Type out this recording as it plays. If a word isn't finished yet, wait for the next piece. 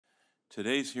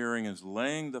Today's hearing is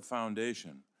laying the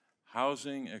foundation,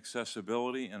 housing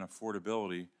accessibility and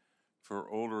affordability for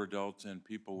older adults and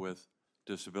people with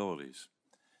disabilities.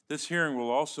 This hearing will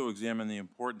also examine the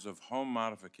importance of home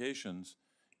modifications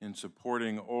in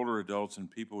supporting older adults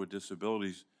and people with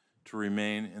disabilities to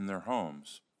remain in their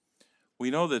homes.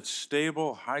 We know that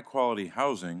stable, high-quality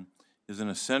housing is an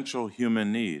essential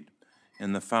human need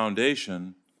and the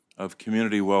foundation of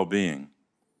community well-being.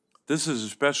 This is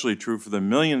especially true for the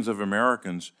millions of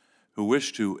Americans who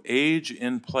wish to age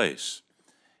in place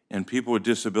and people with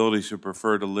disabilities who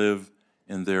prefer to live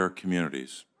in their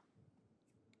communities.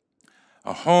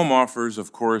 A home offers,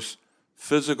 of course,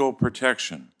 physical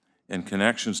protection and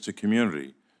connections to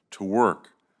community, to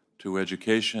work, to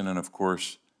education, and of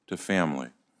course, to family.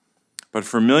 But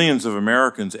for millions of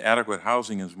Americans, adequate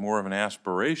housing is more of an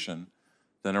aspiration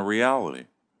than a reality.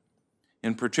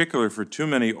 In particular, for too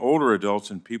many older adults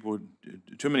and people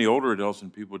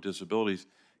with disabilities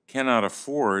cannot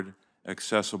afford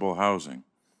accessible housing.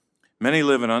 Many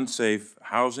live in unsafe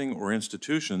housing or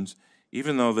institutions,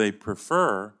 even though they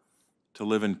prefer to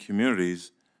live in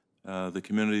communities, the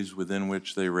communities within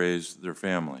which they raise their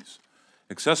families.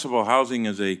 Accessible housing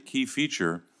is a key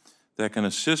feature that can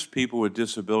assist people with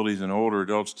disabilities and older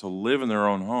adults to live in their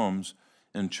own homes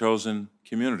in chosen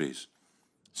communities,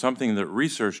 something that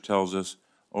research tells us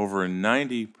over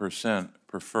 90%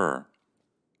 prefer.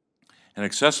 An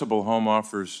accessible home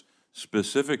offers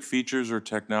specific features or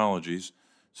technologies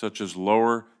such as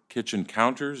lower kitchen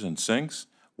counters and sinks,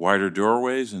 wider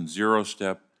doorways, and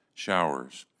zero-step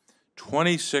showers.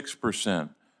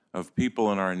 26% of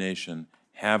people in our nation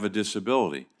have a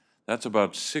disability. That's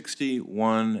about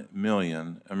 61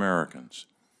 million Americans.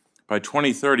 By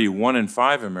 2030, 1 in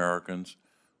 5 Americans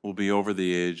will be over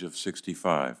the age of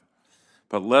 65.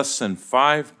 But less than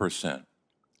 5%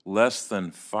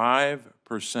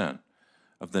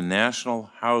 of the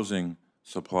national housing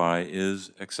supply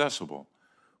is accessible,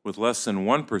 with less than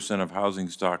 1% of housing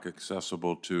stock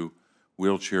accessible to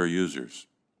wheelchair users.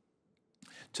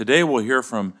 Today we'll hear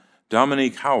from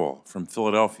Dominique Howell from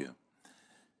Philadelphia.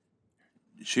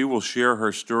 She will share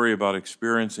her story about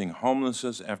experiencing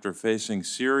homelessness after facing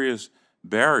serious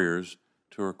barriers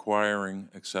to acquiring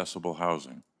accessible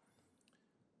housing.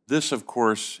 This, of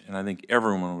course, and I think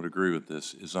everyone would agree with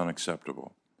this, is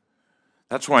unacceptable.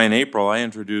 That's why in April I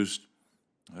introduced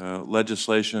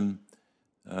legislation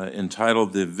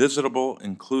entitled the Visitable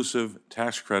Inclusive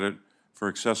Tax Credit for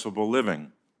Accessible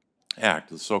Living Act,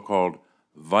 the so-called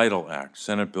VITAL Act,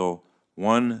 Senate Bill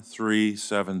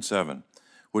 1377,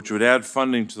 which would add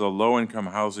funding to the Low-Income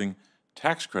Housing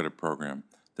Tax Credit Program,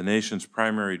 the nation's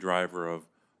primary driver of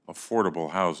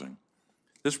affordable housing.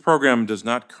 This program does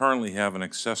not currently have an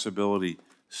accessibility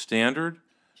standard,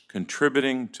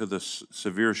 contributing to the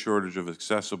severe shortage of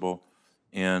accessible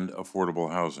and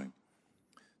affordable housing.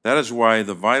 That is why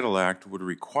the VITAL Act would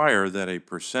require that a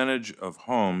percentage of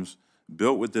homes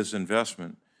built with this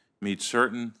investment meet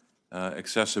certain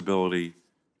accessibility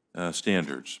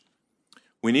standards.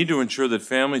 We need to ensure that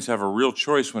families have a real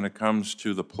choice when it comes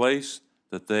to the place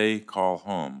that they call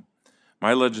home.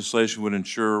 My legislation would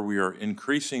ensure we are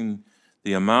increasing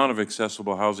the amount of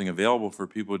accessible housing available for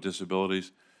people with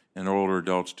disabilities and older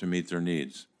adults to meet their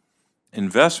needs.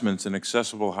 Investments in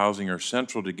accessible housing are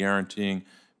central to guaranteeing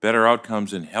better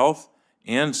outcomes in health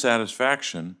and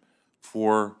satisfaction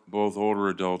for both older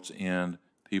adults and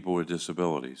people with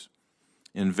disabilities.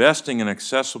 Investing in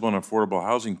accessible and affordable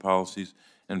housing policies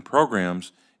and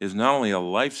programs is not only a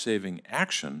life-saving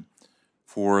action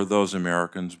for those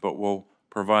Americans, but will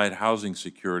provide housing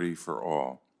security for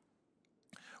all.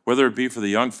 Whether it be for the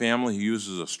young family who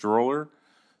uses a stroller,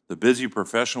 the busy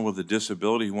professional with a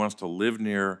disability who wants to live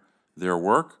near their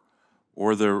work,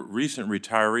 or the recent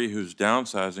retiree who's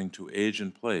downsizing to age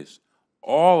in place,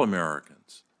 all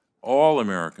Americans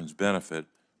benefit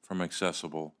from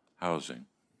accessible housing.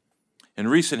 In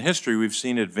recent history, we've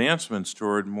seen advancements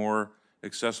toward more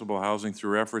accessible housing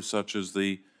through efforts such as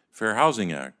the Fair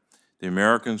Housing Act, the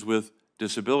Americans with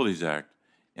Disabilities Act,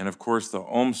 and of course the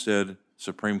Olmstead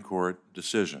Supreme Court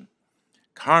decision.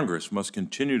 Congress must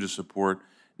continue to support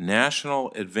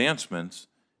national advancements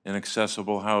in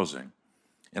accessible housing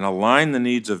and align the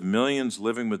needs of millions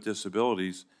living with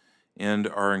disabilities and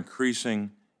our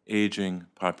increasing aging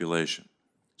population.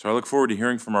 So I look forward to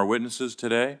hearing from our witnesses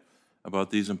today about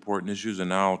these important issues, and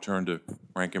now I'll turn to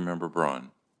Ranking Member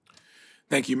Braun.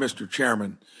 Thank you, Mr.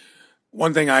 Chairman.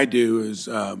 One thing I do as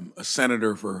a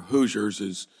senator for Hoosiers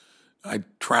is I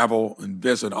travel and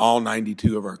visit all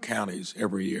 92 of our counties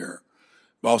every year.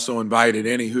 I've also invited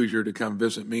any Hoosier to come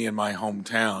visit me in my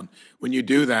hometown. When you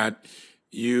do that,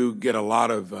 you get a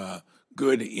lot of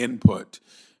good input.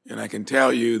 And I can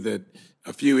tell you that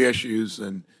a few issues,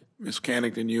 and Ms.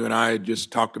 Cannington, you and I had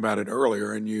just talked about it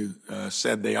earlier, and you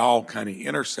said they all kind of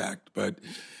intersect, but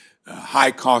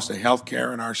high cost of health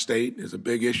care in our state is a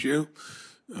big issue,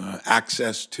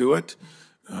 access to it,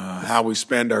 how we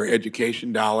spend our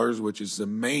education dollars, which is the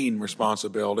main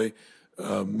responsibility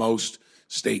of most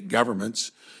state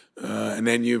governments. And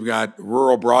then you've got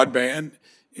rural broadband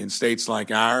in states like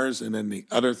ours, and then the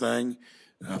other thing,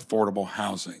 affordable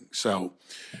housing. So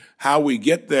how we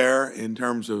get there in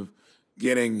terms of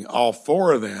getting all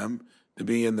four of them to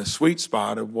be in the sweet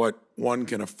spot of what one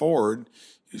can afford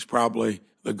is probably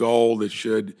the goal that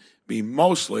should be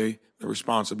mostly the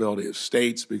responsibility of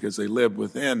states, because they live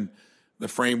within the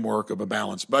framework of a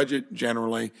balanced budget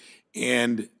generally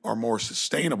and are more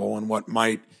sustainable in what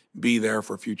might be there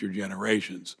for future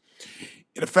generations.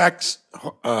 It affects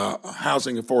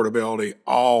housing affordability,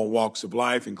 all walks of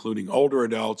life, including older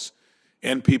adults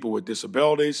and people with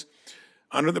disabilities.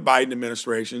 Under the Biden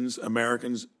administrations,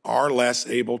 Americans are less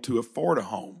able to afford a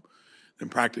home than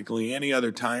practically any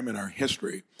other time in our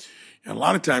history. And a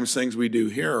lot of times things we do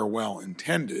here are well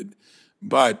intended,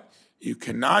 but you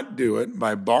cannot do it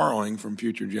by borrowing from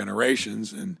future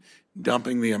generations and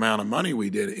dumping the amount of money we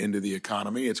did into the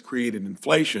economy. It's created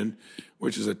inflation,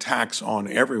 which is a tax on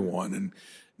everyone. And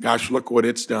gosh, look what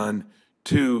it's done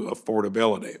to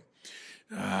affordability.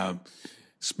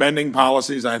 Spending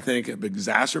policies, I think, have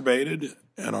exacerbated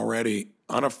an already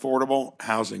unaffordable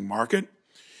housing market.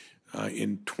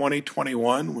 In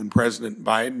 2021, when President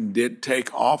Biden did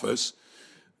take office,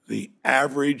 the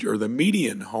average or the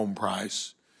median home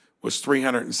price was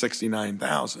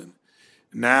 $369,000.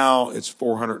 Now it's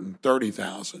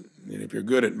 $430,000. And if you're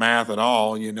good at math at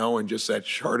all, you know in just that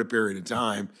short a period of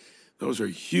time, those are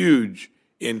huge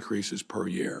increases per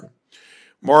year.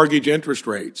 Mortgage interest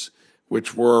rates,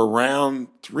 which were around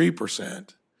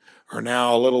 3%, are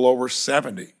now a little over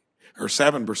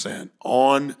 7%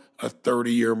 on a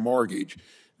 30-year mortgage.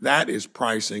 That is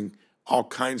pricing all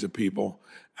kinds of people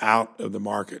out of the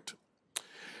market.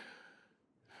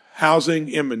 Housing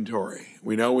inventory.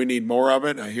 We know we need more of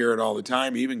it. I hear it all the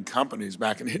time. Even companies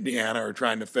back in Indiana are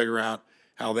trying to figure out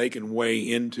how they can weigh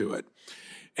into it.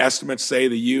 Estimates say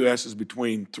the U.S. is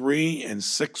between 3 and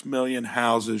 6 million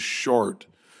houses short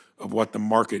of what the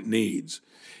market needs.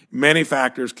 Many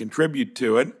factors contribute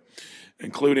to it,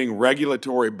 including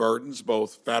regulatory burdens,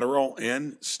 both federal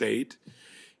and state,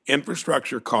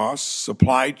 infrastructure costs,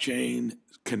 supply chain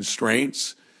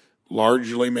constraints,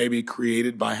 largely maybe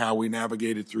created by how we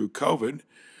navigated through COVID,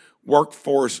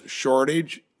 workforce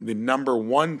shortage, the number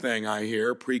one thing I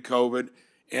hear pre-COVID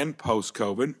and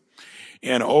post-COVID,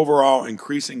 and overall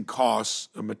increasing costs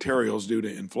of materials due to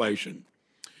inflation.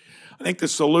 I think the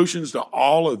solutions to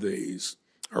all of these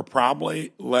are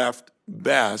probably left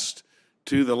best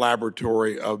to the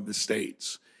laboratory of the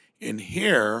states. And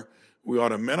here, we ought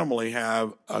to minimally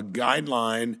have a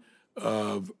guideline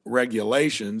of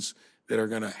regulations that are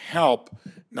going to help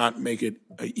not make it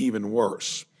even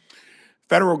worse.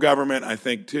 Federal government, I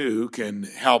think, too, can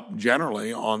help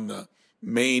generally on the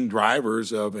main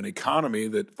drivers of an economy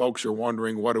that folks are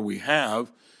wondering, what do we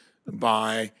have,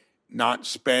 by not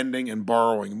spending and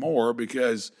borrowing more,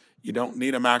 because you don't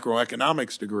need a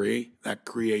macroeconomics degree. That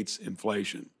creates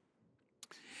inflation.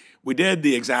 We did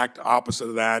the exact opposite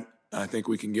of that. I think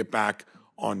we can get back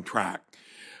on track.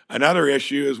 Another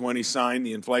issue is when he signed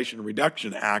the Inflation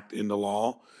Reduction Act into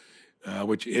law,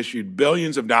 which issued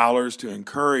billions of dollars to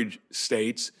encourage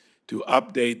states to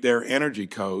update their energy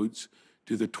codes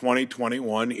to the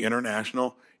 2021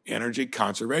 International Energy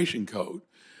Conservation Code.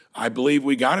 I believe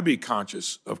we got to be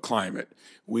conscious of climate.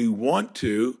 We want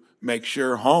to make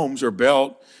sure homes are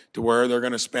built to where they're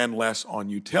going to spend less on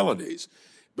utilities,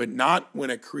 but not when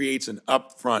it creates an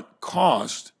upfront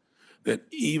cost that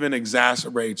even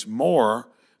exacerbates more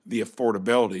the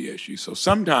affordability issue. So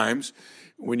sometimes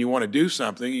when you want to do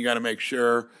something, you got to make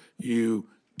sure you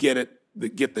get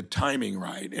the timing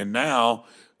right. And now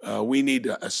we need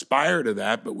to aspire to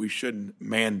that, but we shouldn't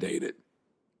mandate it.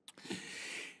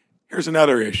 Here's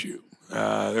another issue.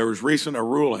 There was recent a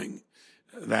ruling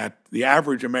that the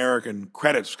average American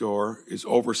credit score is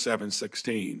over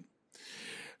 716.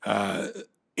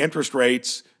 Interest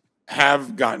rates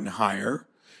have gotten higher,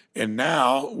 and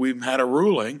now we've had a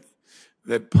ruling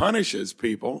that punishes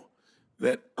people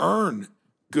that earn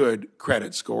good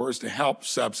credit scores to help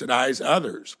subsidize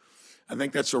others. I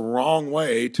think that's a wrong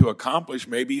way to accomplish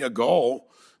maybe a goal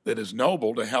that is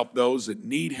noble to help those that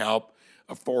need help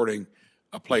affording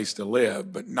a place to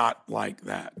live, but not like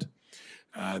that.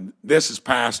 This has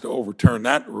passed to overturn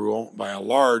that rule by a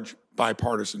large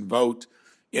bipartisan vote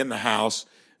in the House.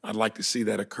 I'd like to see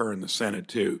that occur in the Senate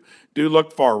too. Do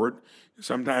look forward.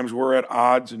 Sometimes we're at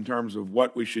odds in terms of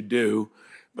what we should do,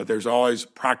 but there's always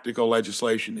practical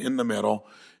legislation in the middle,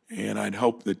 and I'd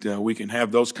hope that we can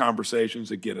have those conversations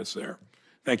that get us there.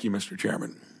 Thank you, Mr.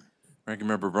 Chairman. Ranking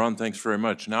Member Braun, thanks very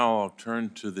much. Now I'll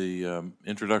turn to the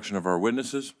introduction of our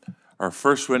witnesses. Our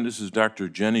first witness is Dr.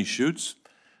 Jenny Schutz.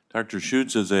 Dr.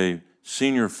 Schutz is a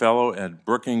senior fellow at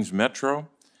Brookings Metro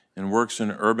and works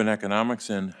in urban economics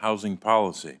and housing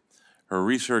policy. Her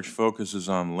research focuses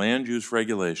on land use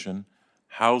regulation,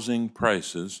 housing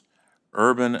prices,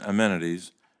 urban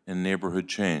amenities, and neighborhood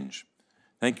change.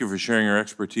 Thank you for sharing your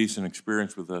expertise and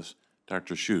experience with us,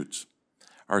 Dr. Schutz.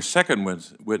 Our second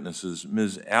witness is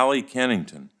Ms. Allie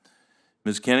Kennington.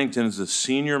 Ms. Kennington is the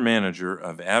Senior Manager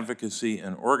of Advocacy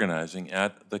and Organizing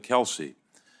at the Kelsey,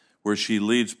 where she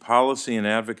leads policy and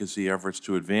advocacy efforts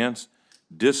to advance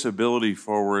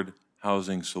disability-forward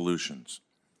housing solutions.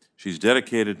 She's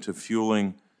dedicated to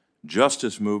fueling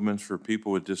justice movements for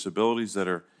people with disabilities that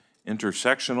are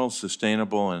intersectional,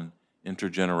 sustainable, and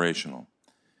intergenerational.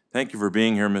 Thank you for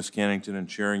being here, Ms. Kennington,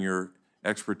 and sharing your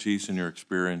expertise and your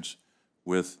experience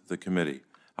with the committee.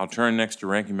 I'll turn next to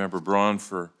Ranking Member Braun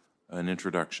for an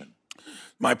introduction.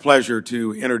 My pleasure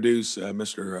to introduce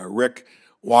Mr. Rick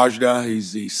Wajda.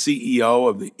 He's the CEO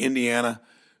of the Indiana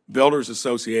Builders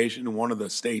Association and one of the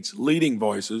state's leading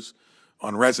voices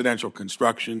on residential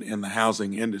construction in the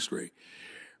housing industry.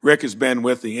 Rick has been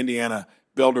with the Indiana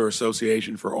Builder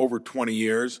Association for over 20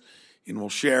 years and will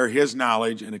share his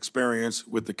knowledge and experience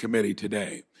with the committee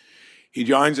today. He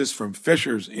joins us from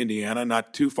Fishers, Indiana,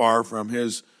 not too far from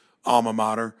his alma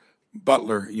mater,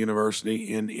 Butler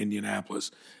University in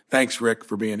Indianapolis. Thanks, Rick,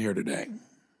 for being here today.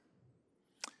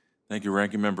 Thank you,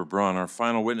 Ranking Member Braun. Our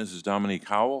final witness is Dominique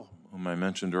Howell, whom I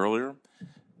mentioned earlier.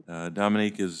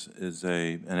 Dominique is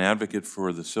an advocate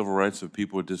for the civil rights of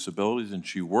people with disabilities, and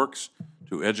she works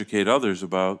to educate others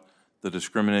about the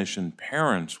discrimination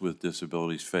parents with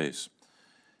disabilities face.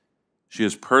 She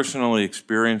has personally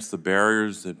experienced the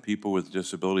barriers that people with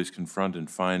disabilities confront in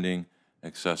finding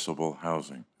accessible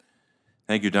housing.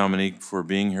 Thank you, Dominique, for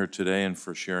being here today and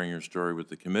for sharing your story with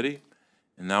the committee.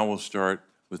 And now we'll start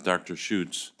with Dr.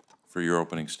 Schutz for your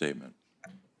opening statement.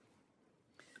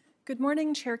 Good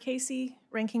morning, Chair Casey,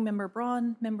 Ranking Member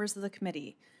Braun, members of the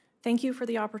committee. Thank you for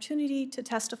the opportunity to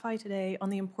testify today on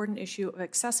the important issue of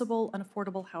accessible and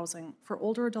affordable housing for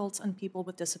older adults and people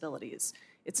with disabilities.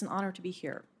 It's an honor to be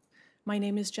here. My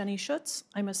name is Jenny Schutz.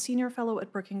 I'm a senior fellow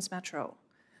at Brookings Metro.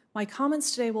 My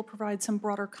comments today will provide some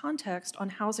broader context on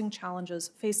housing challenges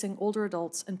facing older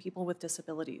adults and people with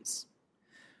disabilities.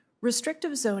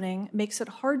 Restrictive zoning makes it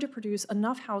hard to produce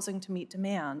enough housing to meet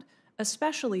demand,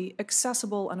 especially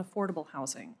accessible and affordable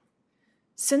housing.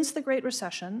 Since the Great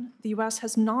Recession, the U.S.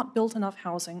 has not built enough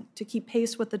housing to keep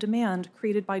pace with the demand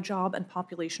created by job and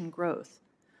population growth.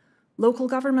 Local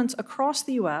governments across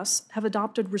the U.S. have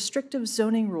adopted restrictive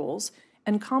zoning rules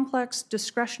and complex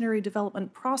discretionary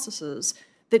development processes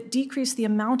that decrease the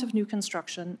amount of new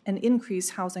construction and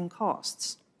increase housing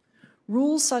costs.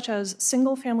 Rules such as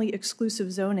single-family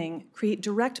exclusive zoning create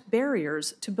direct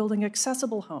barriers to building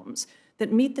accessible homes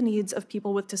that meet the needs of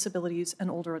people with disabilities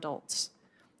and older adults.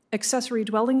 Accessory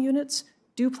dwelling units,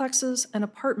 duplexes, and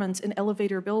apartments in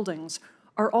elevator buildings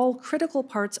are all critical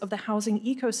parts of the housing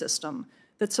ecosystem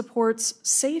that supports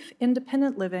safe,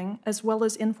 independent living as well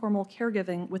as informal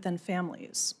caregiving within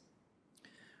families.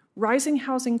 Rising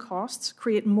housing costs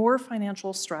create more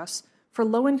financial stress for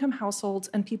low-income households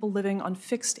and people living on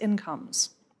fixed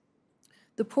incomes.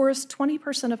 The poorest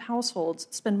 20% of households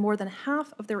spend more than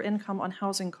half of their income on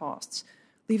housing costs,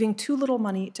 leaving too little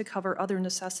money to cover other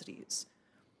necessities.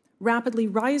 Rapidly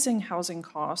rising housing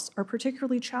costs are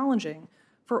particularly challenging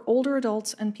for older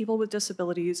adults and people with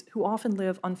disabilities who often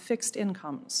live on fixed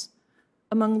incomes.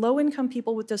 Among low-income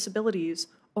people with disabilities,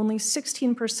 only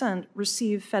 16%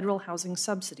 receive federal housing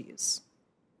subsidies.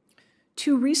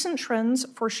 Two recent trends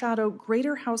foreshadow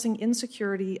greater housing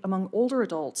insecurity among older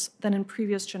adults than in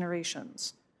previous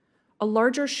generations. A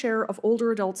larger share of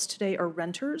older adults today are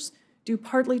renters, due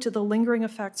partly to the lingering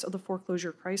effects of the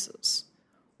foreclosure crisis.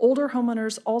 Older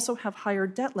homeowners also have higher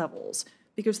debt levels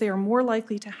because they are more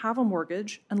likely to have a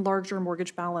mortgage and larger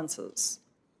mortgage balances.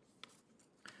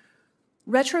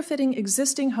 Retrofitting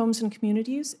existing homes and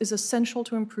communities is essential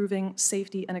to improving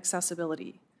safety and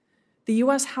accessibility. The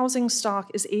U.S. housing stock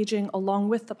is aging along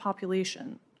with the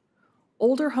population.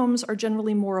 Older homes are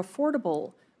generally more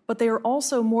affordable, but they are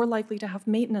also more likely to have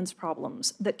maintenance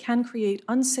problems that can create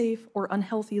unsafe or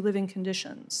unhealthy living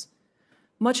conditions.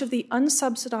 Much of the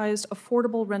unsubsidized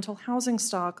affordable rental housing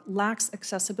stock lacks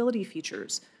accessibility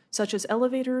features, such as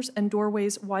elevators and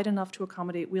doorways wide enough to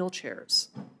accommodate wheelchairs.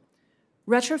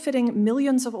 Retrofitting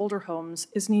millions of older homes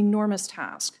is an enormous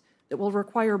task that will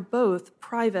require both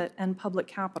private and public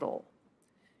capital.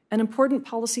 An important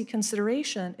policy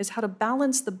consideration is how to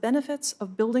balance the benefits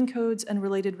of building codes and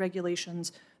related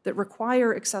regulations that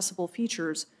require accessible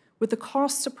features with the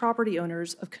costs to property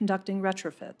owners of conducting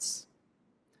retrofits.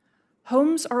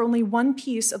 Homes are only one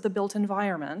piece of the built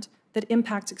environment that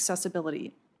impacts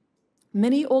accessibility.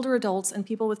 Many older adults and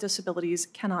people with disabilities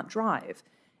cannot drive,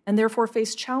 and therefore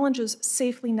face challenges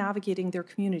safely navigating their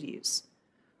communities.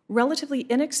 Relatively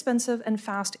inexpensive and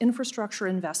fast infrastructure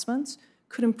investments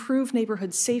could improve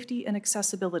neighborhood safety and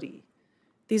accessibility.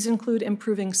 These include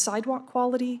improving sidewalk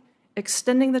quality,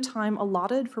 extending the time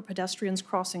allotted for pedestrians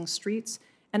crossing streets,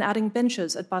 and adding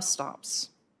benches at bus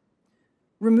stops.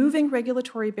 Removing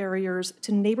regulatory barriers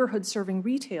to neighborhood-serving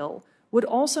retail would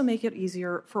also make it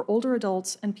easier for older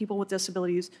adults and people with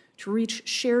disabilities to reach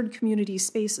shared community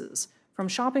spaces, from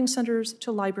shopping centers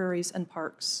to libraries and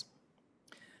parks.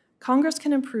 Congress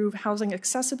can improve housing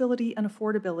accessibility and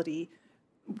affordability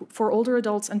for older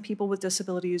adults and people with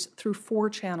disabilities through 4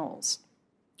 channels.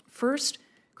 First,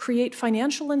 create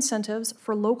financial incentives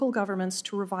for local governments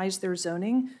to revise their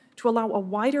zoning to allow a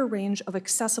wider range of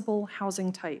accessible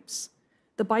housing types.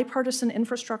 The bipartisan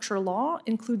infrastructure law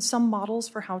includes some models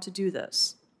for how to do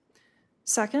this.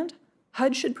 Second,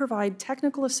 HUD should provide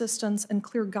technical assistance and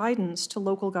clear guidance to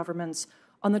local governments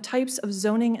on the types of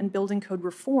zoning and building code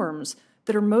reforms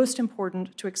that are most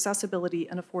important to accessibility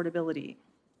and affordability.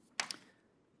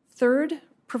 Third,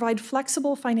 provide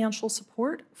flexible financial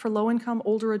support for low-income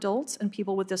older adults and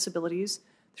people with disabilities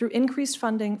through increased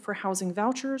funding for housing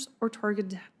vouchers or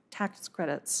targeted tax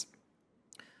credits.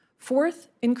 Fourth,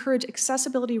 encourage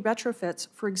accessibility retrofits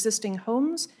for existing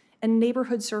homes and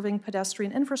neighborhood-serving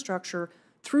pedestrian infrastructure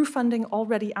through funding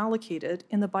already allocated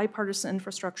in the Bipartisan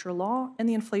Infrastructure Law and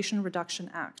the Inflation Reduction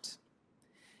Act.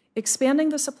 Expanding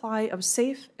the supply of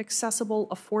safe, accessible,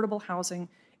 affordable housing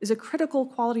is a critical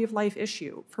quality of life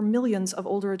issue for millions of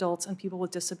older adults and people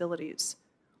with disabilities.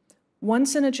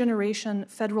 Once-in-a-generation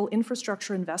federal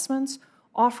infrastructure investments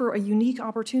offer a unique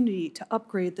opportunity to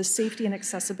upgrade the safety and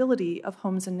accessibility of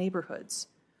homes and neighborhoods.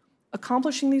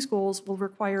 Accomplishing these goals will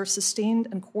require sustained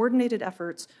and coordinated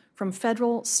efforts from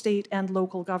federal, state, and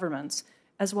local governments,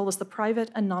 as well as the private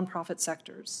and nonprofit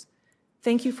sectors.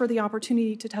 Thank you for the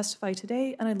opportunity to testify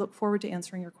today, and I look forward to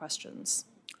answering your questions.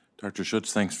 Dr.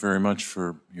 Schutz, thanks very much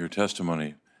for your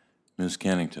testimony. Ms.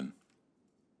 Cannington.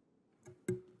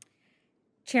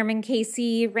 Chairman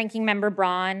Casey, Ranking Member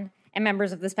Braun, and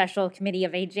members of the Special Committee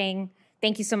of Aging,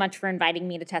 thank you so much for inviting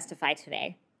me to testify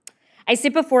today. I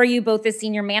sit before you both as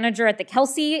senior manager at the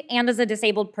Kelsey and as a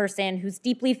disabled person who's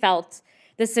deeply felt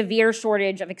the severe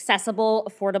shortage of accessible,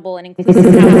 affordable, and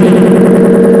inclusive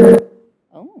housing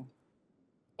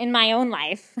in my own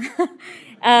life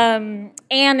and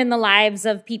in the lives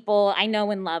of people I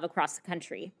know and love across the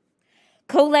country.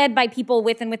 Co-led by people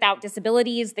with and without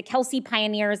disabilities, the Kelsey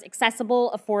pioneers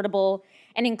accessible, affordable,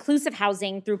 and inclusive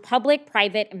housing through public,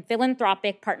 private, and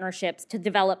philanthropic partnerships to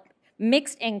develop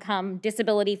mixed-income,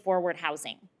 disability-forward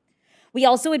housing. We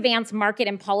also advance market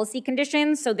and policy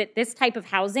conditions so that this type of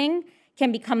housing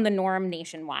can become the norm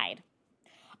nationwide.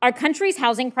 Our country's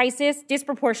housing crisis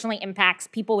disproportionately impacts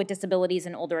people with disabilities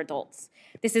and older adults.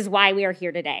 This is why we are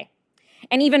here today.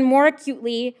 And even more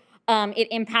acutely, it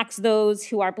impacts those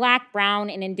who are Black, brown,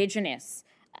 and Indigenous.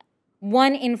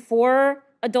 1 in 4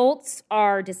 adults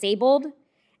are disabled,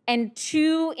 and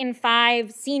 2 in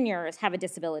 5 seniors have a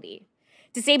disability.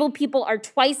 Disabled people are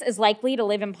twice as likely to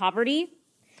live in poverty,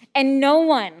 and no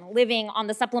one living on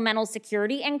the supplemental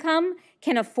security income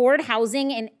can afford housing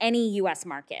in any U.S.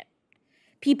 market.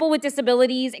 People with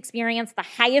disabilities experience the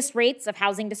highest rates of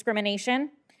housing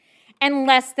discrimination, and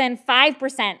less than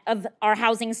 5% of our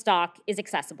housing stock is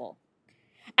accessible.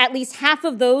 At least half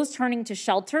of those turning to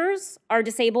shelters are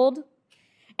disabled,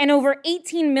 and over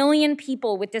 18 million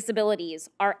people with disabilities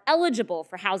are eligible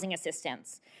for housing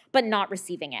assistance, but not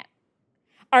receiving it.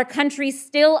 Our country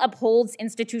still upholds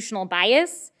institutional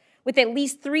bias, with at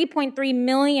least 3.3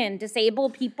 million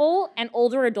disabled people and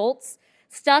older adults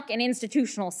stuck in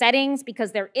institutional settings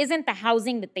because there isn't the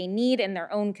housing that they need in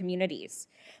their own communities.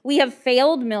 We have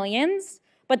failed millions,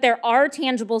 but there are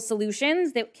tangible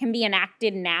solutions that can be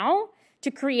enacted now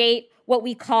to create what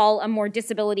we call a more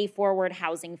disability-forward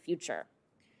housing future.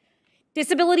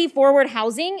 Disability-forward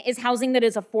housing is housing that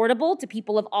is affordable to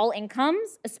people of all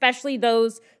incomes, especially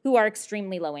those who are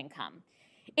extremely low income.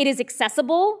 It is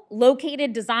accessible,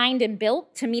 located, designed, and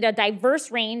built to meet a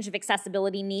diverse range of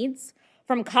accessibility needs,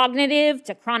 from cognitive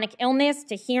to chronic illness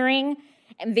to hearing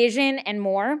and vision and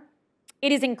more.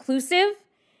 It is inclusive,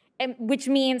 which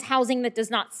means housing that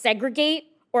does not segregate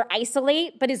or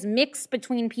isolate, but is mixed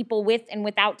between people with and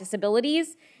without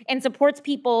disabilities and supports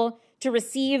people to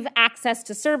receive access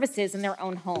to services in their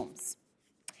own homes.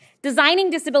 Designing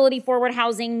disability-forward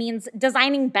housing means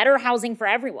designing better housing for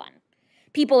everyone,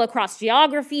 people across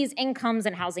geographies, incomes,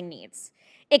 and housing needs.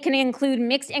 It can include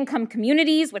mixed-income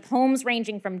communities with homes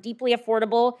ranging from deeply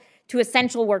affordable to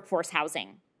essential workforce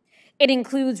housing. It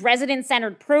includes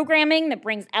resident-centered programming that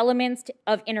brings elements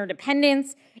of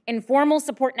interdependence, informal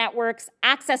support networks,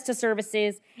 access to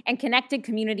services, and connected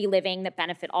community living that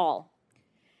benefit all.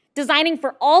 Designing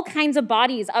for all kinds of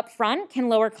bodies up front can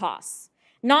lower costs.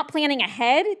 Not planning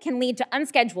ahead can lead to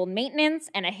unscheduled maintenance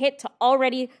and a hit to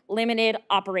already limited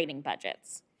operating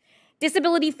budgets.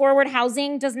 Disability-forward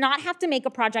housing does not have to make a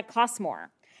project cost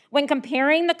more. When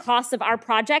comparing the costs of our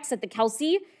projects at the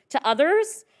Kelsey to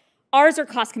others, ours are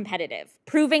cost competitive,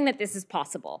 proving that this is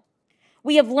possible.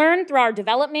 We have learned through our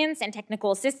developments and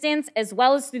technical assistance, as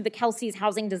well as through the Kelsey's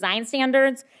housing design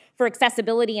standards for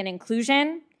accessibility and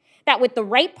inclusion, that with the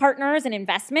right partners and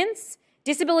investments,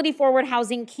 disability-forward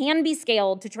housing can be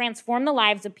scaled to transform the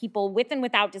lives of people with and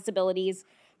without disabilities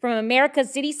from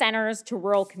America's city centers to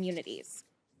rural communities.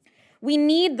 We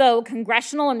need, though,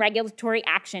 congressional and regulatory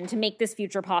action to make this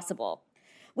future possible.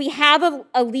 We have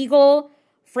a legal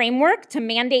framework to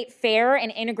mandate fair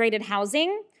and integrated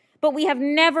housing, but we have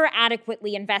never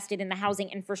adequately invested in the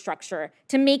housing infrastructure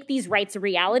to make these rights a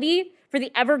reality for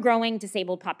the ever-growing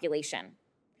disabled population.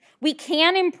 We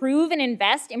can improve and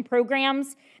invest in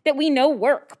programs that we know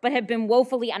work but have been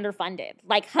woefully underfunded,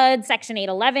 like HUD Section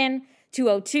 811,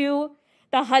 202,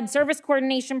 the HUD Service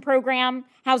Coordination Program,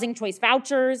 Housing Choice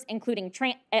Vouchers, including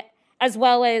as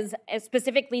well as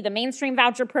specifically the Mainstream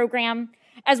Voucher Program,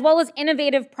 as well as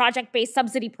innovative project-based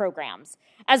subsidy programs,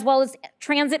 as well as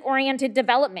transit-oriented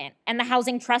development and the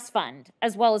Housing Trust Fund,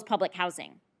 as well as public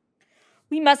housing.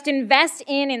 We must invest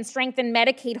in and strengthen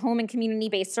Medicaid home and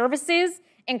community-based services,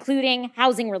 including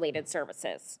housing-related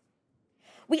services.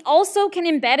 We also can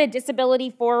embed a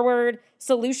disability-forward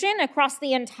solution across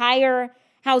the entire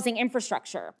housing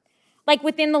infrastructure, like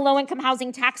within the low-income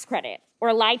housing tax credit, or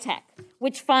LIHTC,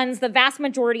 which funds the vast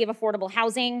majority of affordable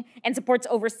housing and supports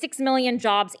over 6 million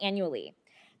jobs annually.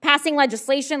 Passing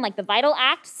legislation like the VITAL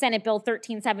Act, Senate Bill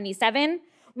 1377,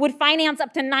 would finance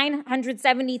up to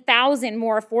 970,000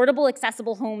 more affordable,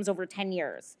 accessible homes over 10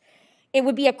 years. It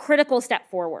would be a critical step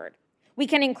forward. We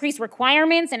can increase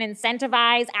requirements and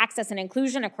incentivize access and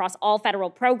inclusion across all federal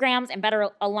programs and better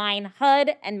align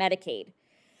HUD and Medicaid.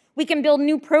 We can build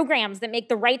new programs that make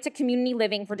the right to community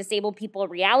living for disabled people a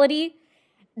reality.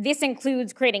 This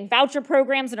includes creating voucher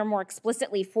programs that are more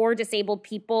explicitly for disabled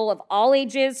people of all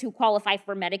ages who qualify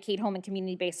for Medicaid home and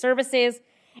community-based services.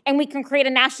 And we can create a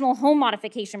national home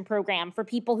modification program for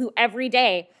people who every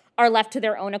day are left to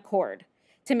their own accord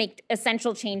to make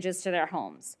essential changes to their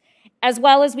homes. As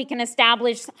well as we can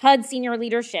establish HUD senior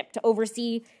leadership to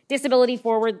oversee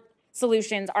disability-forward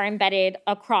solutions are embedded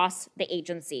across the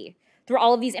agency. Through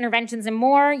all of these interventions and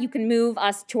more, you can move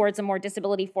us towards a more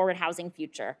disability-forward housing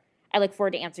future. I look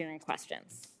forward to answering your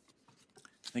questions.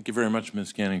 Thank you very much,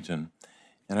 Ms. Cannington.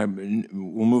 And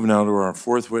we'll move now to our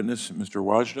fourth witness, Mr.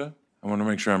 Wajda. I want to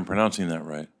make sure I'm pronouncing that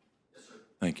right. Yes, sir.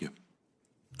 Thank you.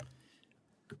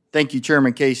 Thank you,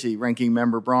 Chairman Casey, Ranking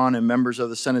Member Braun, and members of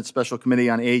the Senate Special Committee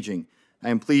on Aging. I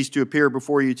am pleased to appear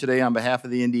before you today on behalf of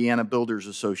the Indiana Builders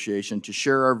Association to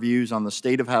share our views on the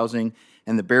state of housing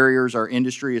and the barriers our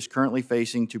industry is currently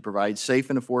facing to provide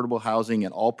safe and affordable housing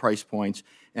at all price points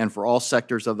and for all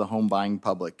sectors of the home buying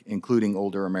public, including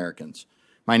older Americans.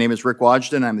 My name is Rick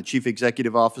Wajda. I'm the Chief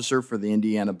Executive Officer for the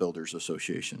Indiana Builders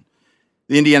Association.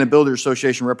 The Indiana Builders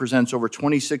Association represents over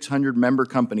 2,600 member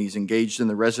companies engaged in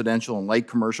the residential and light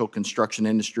commercial construction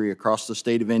industry across the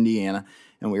state of Indiana,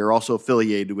 and we are also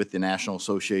affiliated with the National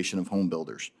Association of Home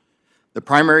Builders. The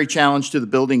primary challenge to the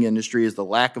building industry is the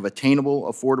lack of attainable,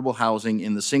 affordable housing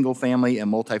in the single-family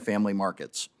and multifamily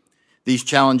markets. These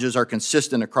challenges are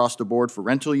consistent across the board for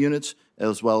rental units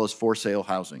as well as for-sale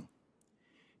housing.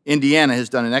 Indiana has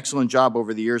done an excellent job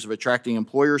over the years of attracting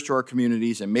employers to our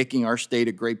communities and making our state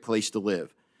a great place to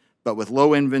live. But with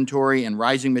low inventory and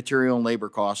rising material and labor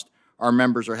costs, our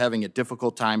members are having a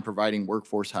difficult time providing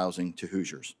workforce housing to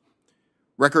Hoosiers.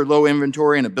 Record low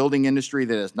inventory in a building industry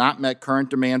that has not met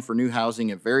current demand for new housing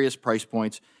at various price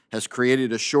points has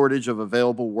created a shortage of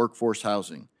available workforce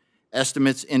housing.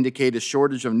 Estimates indicate a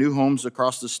shortage of new homes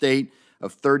across the state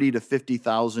of 30,000 to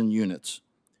 50,000 units.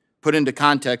 Put into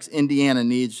context, Indiana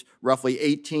needs roughly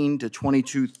 18,000 to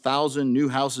 22,000 new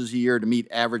houses a year to meet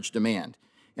average demand,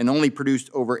 and only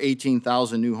produced over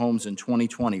 18,000 new homes in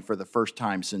 2020 for the first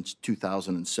time since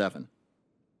 2007.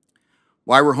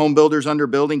 Why were home builders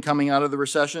underbuilding coming out of the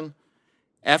recession?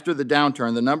 After the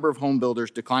downturn, the number of home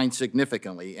builders declined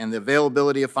significantly, and the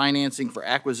availability of financing for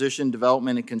acquisition,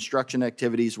 development, and construction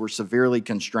activities were severely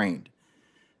constrained.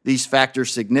 These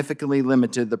factors significantly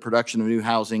limited the production of new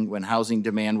housing when housing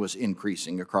demand was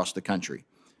increasing across the country.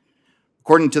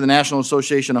 According to the National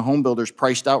Association of Home Builders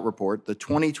Priced Out report, the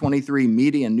 2023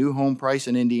 median new home price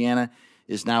in Indiana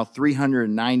is now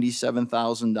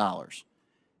 $397,000.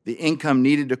 The income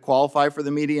needed to qualify for the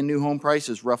median new home price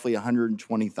is roughly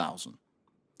 $120,000.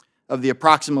 Of the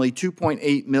approximately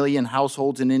 2.8 million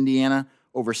households in Indiana,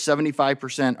 over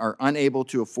 75% are unable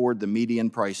to afford the median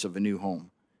price of a new home.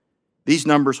 These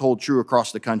numbers hold true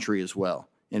across the country as well.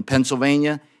 In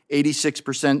Pennsylvania,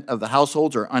 86% of the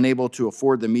households are unable to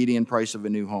afford the median price of a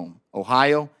new home.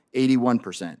 Ohio,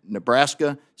 81%.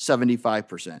 Nebraska,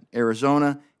 75%.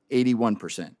 Arizona,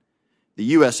 81%. The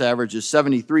U.S. average is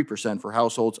 73% for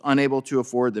households unable to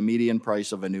afford the median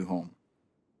price of a new home.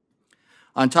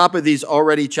 On top of these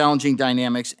already challenging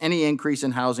dynamics, any increase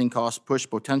in housing costs push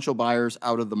potential buyers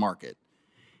out of the market.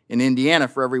 In Indiana,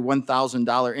 for every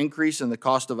 $1,000 increase in the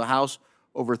cost of a house,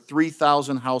 over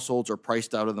 3,000 households are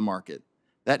priced out of the market.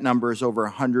 That number is over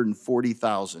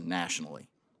 140,000 nationally.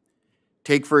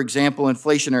 Take, for example,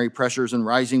 inflationary pressures and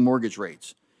rising mortgage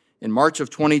rates. In March of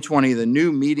 2020, the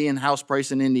new median house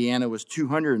price in Indiana was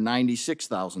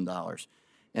 $296,000,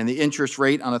 and the interest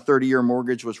rate on a 30-year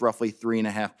mortgage was roughly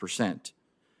 3.5%.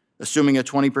 Assuming a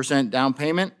 20% down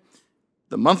payment,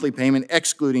 the monthly payment,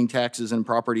 excluding taxes and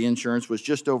property insurance, was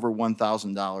just over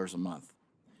 $1,000 a month.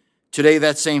 Today,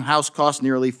 that same house costs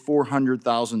nearly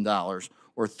 $400,000,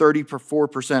 or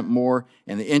 34% more,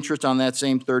 and the interest on that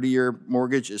same 30-year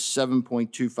mortgage is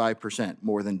 7.25%,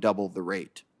 more than double the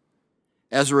rate.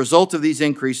 As a result of these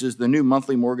increases, the new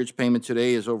monthly mortgage payment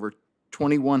today is over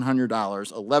 $2,100,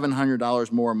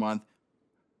 $1,100 more a month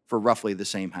for roughly the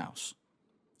same house.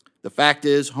 The fact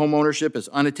is, homeownership is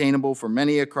unattainable for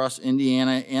many across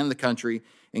Indiana and the country,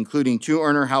 including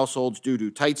two-earner households due to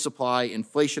tight supply,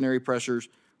 inflationary pressures,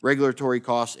 regulatory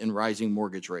costs, and rising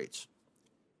mortgage rates,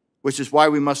 which is why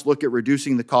we must look at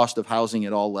reducing the cost of housing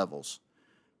at all levels.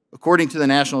 According to the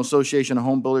National Association of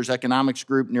Home Builders Economics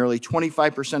Group, nearly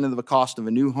 25% of the cost of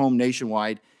a new home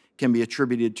nationwide can be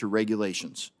attributed to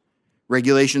regulations.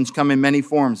 Regulations come in many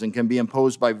forms and can be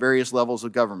imposed by various levels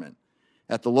of government.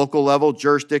 At the local level,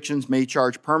 jurisdictions may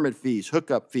charge permit fees,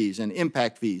 hookup fees, and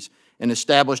impact fees, and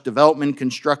establish development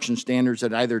construction standards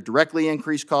that either directly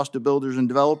increase cost to builders and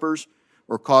developers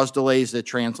or cause delays that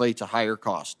translate to higher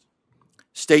costs.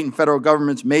 State and federal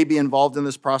governments may be involved in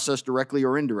this process directly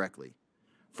or indirectly.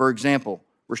 For example,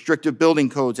 restrictive building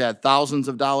codes add thousands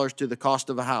of dollars to the cost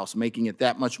of a house, making it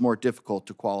that much more difficult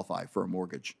to qualify for a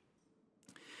mortgage.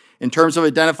 In terms of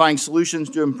identifying solutions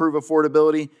to improve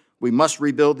affordability, we must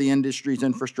rebuild the industry's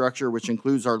infrastructure, which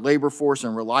includes our labor force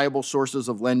and reliable sources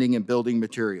of lending and building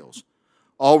materials.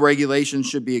 All regulations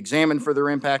should be examined for their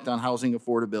impact on housing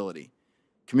affordability.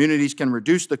 Communities can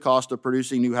reduce the cost of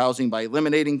producing new housing by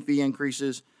eliminating fee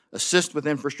increases, assist with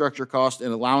infrastructure costs,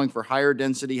 and allowing for higher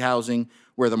density housing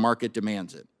where the market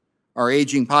demands it. Our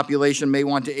aging population may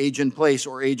want to age in place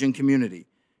or age in community.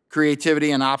 Creativity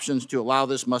and options to allow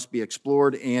this must be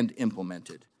explored and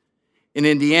implemented. In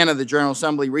Indiana, the General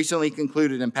Assembly recently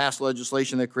concluded and passed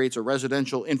legislation that creates a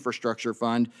residential infrastructure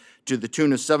fund to the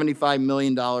tune of $75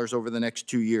 million over the next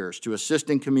 2 years to assist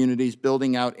in communities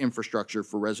building out infrastructure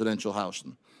for residential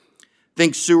housing.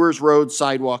 Think sewers, roads,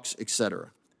 sidewalks,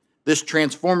 etc. This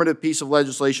transformative piece of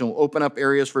legislation will open up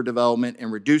areas for development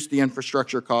and reduce the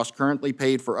infrastructure costs currently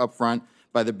paid for upfront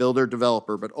by the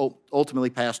builder-developer, but ultimately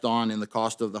passed on in the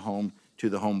cost of the home to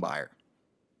the home buyer.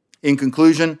 In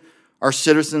conclusion, our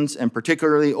citizens, and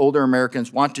particularly older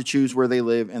Americans, want to choose where they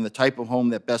live and the type of home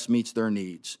that best meets their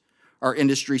needs. Our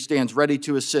industry stands ready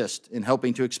to assist in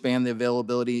helping to expand the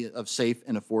availability of safe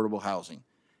and affordable housing.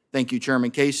 Thank you,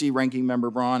 Chairman Casey, Ranking Member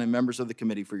Braun, and members of the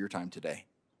committee for your time today.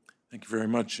 Thank you very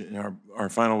much. Our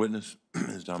final witness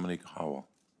is Dominique Howell.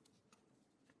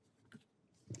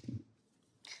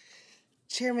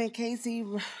 Chairman Casey,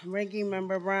 Ranking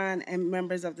Member Braun, and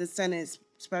members of the Senate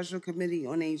Special Committee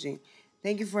on Aging.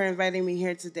 Thank you for inviting me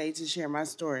here today to share my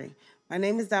story. My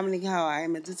name is Dominique Howell. I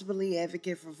am a disability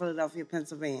advocate from Philadelphia,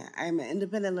 Pennsylvania. I am an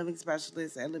independent living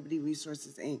specialist at Liberty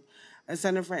Resources, Inc., a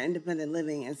center for independent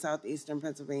living in southeastern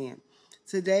Pennsylvania.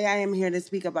 Today, I am here to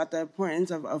speak about the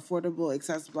importance of affordable,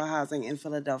 accessible housing in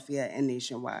Philadelphia and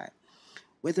nationwide.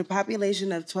 With a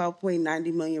population of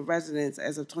 12.90 million residents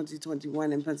as of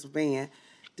 2021 in Pennsylvania,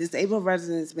 disabled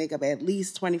residents make up at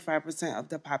least 25% of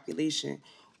the population,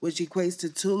 which equates to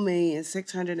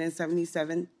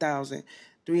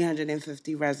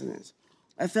 2,677,350 residents.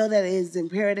 I feel that it is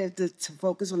imperative to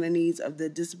focus on the needs of the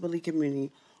disability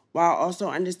community while also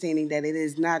understanding that it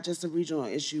is not just a regional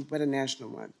issue but a national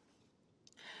one.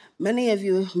 Many of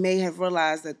you may have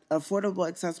realized that affordable,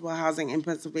 accessible housing in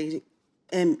Pennsylvania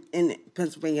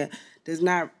does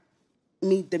not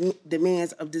meet the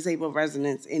demands of disabled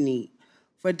residents in need.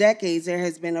 For decades, there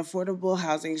has been affordable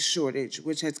housing shortage,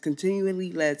 which has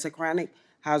continually led to chronic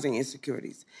housing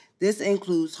insecurities. This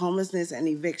includes homelessness and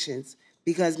evictions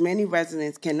because many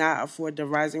residents cannot afford the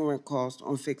rising rent cost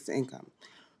on fixed income.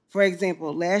 For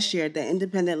example, last year, the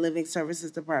Independent Living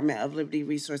Services Department of Liberty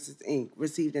Resources, Inc.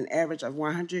 received an average of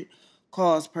 100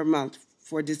 calls per month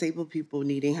for disabled people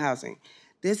needing housing.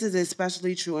 This is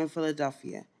especially true in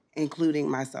Philadelphia, including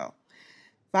myself.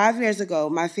 5 years ago,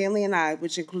 my family and I,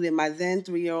 which included my then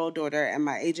 3-year-old daughter and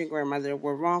my aging grandmother,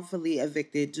 were wrongfully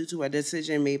evicted due to a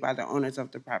decision made by the owners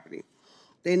of the property.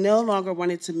 They no longer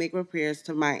wanted to make repairs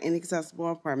to my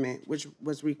inaccessible apartment, which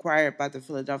was required by the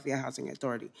Philadelphia Housing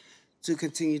Authority, to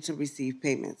continue to receive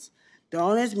payments. The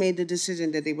owners made the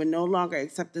decision that they would no longer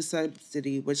accept the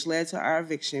subsidy, which led to our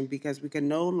eviction because we could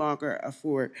no longer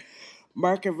afford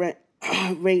market rate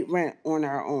rent on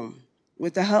our own.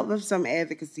 With the help of some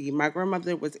advocacy, my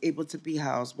grandmother was able to be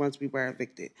housed once we were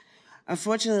evicted.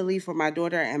 Unfortunately, my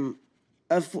daughter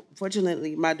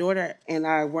and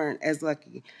I weren't as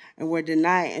lucky and were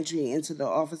denied entry into the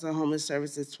Office of Homeless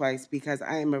Services twice because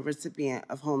I am a recipient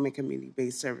of home and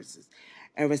community-based services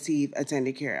and receive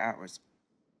attended care hours.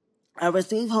 I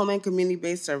receive home and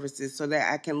community-based services so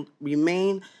that I can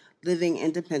remain living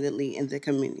independently in the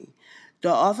community. The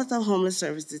Office of Homeless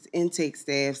Services intake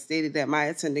staff stated that my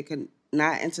attendant could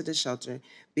not enter the shelter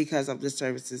because of the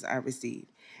services I received.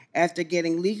 After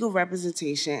getting legal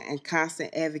representation and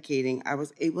constant advocating, I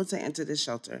was able to enter the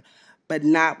shelter, but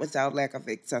not without lack of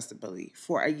accessibility.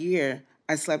 For a year,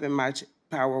 I slept in my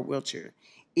power wheelchair,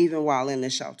 even while in the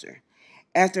shelter.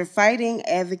 After fighting,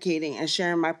 advocating, and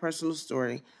sharing my personal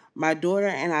story, my daughter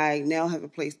and I now have a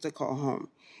place to call home.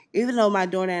 Even though my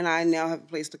daughter and I now have a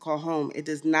place to call home, it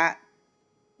does not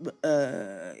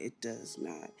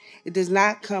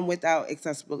come without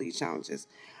accessibility challenges.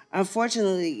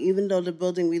 Unfortunately, even though the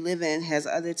building we live in has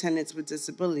other tenants with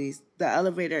disabilities, the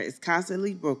elevator is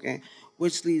constantly broken,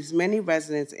 which leaves many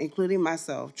residents, including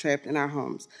myself, trapped in our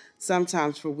homes,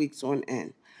 sometimes for weeks on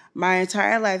end. My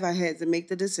entire life, I had to make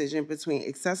the decision between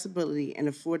accessibility and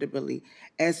affordability,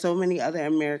 as so many other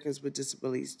Americans with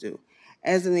disabilities do.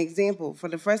 As an example, for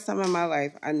the first time in my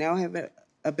life, I now have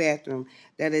a bathroom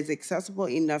that is accessible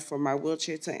enough for my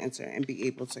wheelchair to enter and be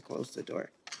able to close the door.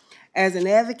 As an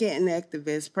advocate and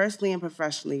activist, personally and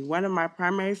professionally, one of my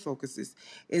primary focuses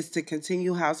is to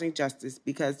continue housing justice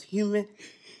because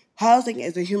housing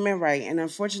is a human right, and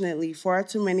unfortunately, far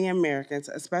too many Americans,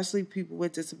 especially people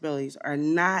with disabilities, are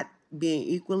not being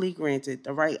equally granted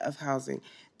the right of housing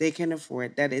they can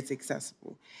afford that is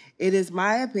accessible. It is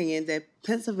my opinion that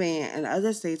Pennsylvania and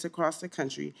other states across the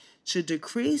country should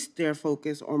decrease their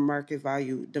focus on market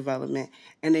value development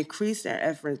and increase their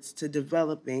efforts to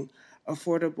developing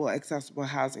affordable, accessible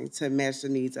housing to match the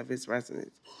needs of its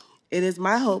residents. It is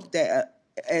my hope that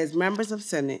as members of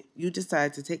Senate, you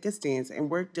decide to take a stance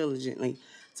and work diligently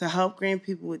to help grant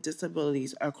people with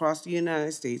disabilities across the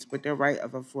United States with their right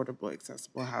of affordable,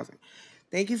 accessible housing.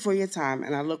 Thank you for your time,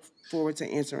 and I look forward to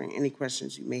answering any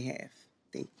questions you may have.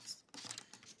 Thanks.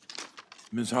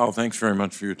 Ms. Howell, thanks very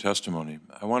much for your testimony.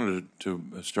 I wanted to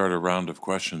start a round of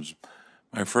questions.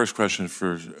 My first question is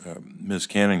for Ms.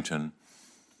 Cannington.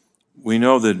 We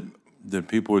know that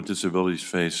people with disabilities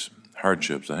face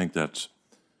hardships. I think that's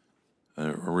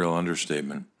a real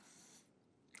understatement.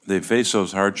 They face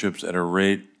those hardships at a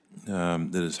rate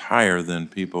that is higher than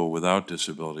people without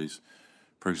disabilities.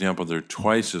 For example, they're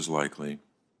twice as likely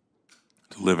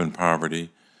to live in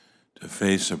poverty, to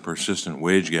face a persistent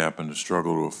wage gap, and to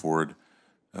struggle to afford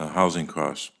housing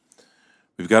costs.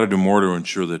 We've got to do more to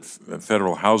ensure that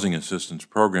federal housing assistance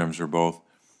programs are both,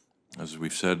 as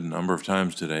we've said a number of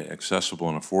times today, accessible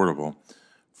and affordable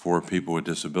for people with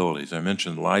disabilities. I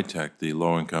mentioned LIHTC, the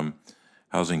Low-Income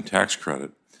Housing Tax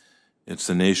Credit. It's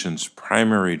the nation's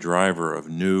primary driver of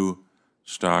new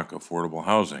stock affordable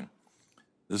housing.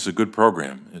 This is a good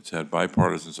program. It's had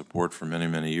bipartisan support for many,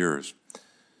 many years.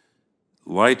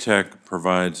 LIHTC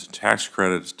provides tax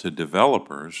credits to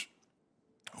developers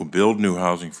who build new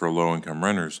housing for low-income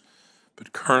renters,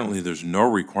 but currently there's no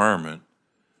requirement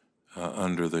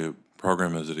under the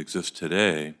program as it exists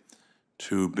today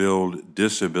to build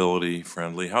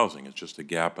disability-friendly housing. It's just a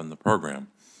gap in the program.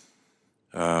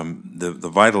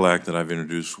 The VITAL Act that I've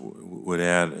introduced would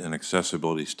add an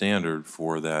accessibility standard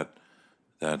for that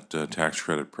tax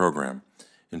credit program,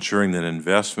 ensuring that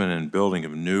investment in building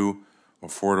of new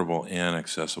affordable and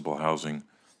accessible housing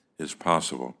is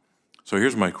possible. So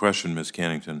here's my question, Ms.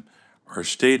 Cannington. Are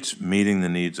states meeting the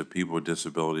needs of people with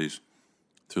disabilities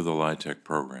through the LIHTC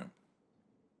program?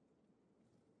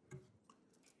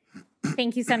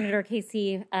 Thank you, Senator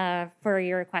Casey, for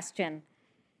your question.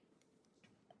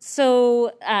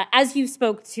 So as you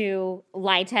spoke to,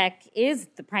 LIHTC is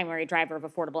the primary driver of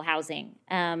affordable housing.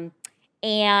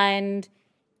 And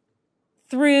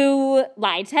through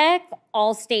LIHTC,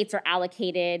 all states are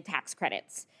allocated tax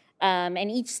credits. And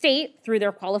each state, through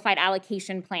their qualified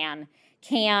allocation plan,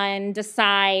 can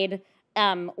decide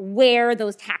where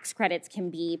those tax credits can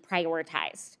be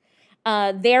prioritized.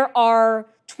 There are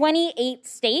 28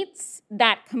 states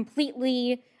that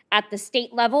completely, at the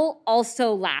state level,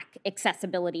 also lack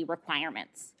accessibility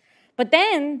requirements. But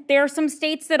then there are some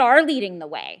states that are leading the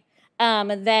way,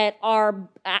 that are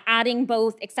adding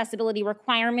both accessibility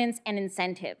requirements and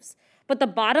incentives. But the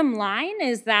bottom line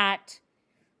is that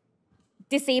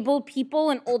disabled people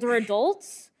and older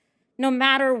adults, no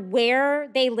matter where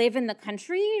they live in the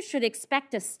country, should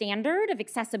expect a standard of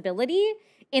accessibility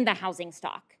in the housing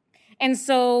stock. And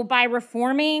so by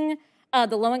reforming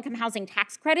the low-income housing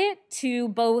tax credit to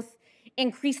both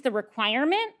increase the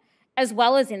requirement as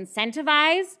well as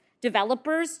incentivize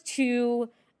developers to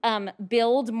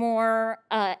build more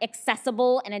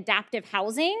accessible and adaptive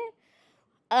housing,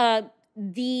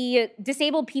 the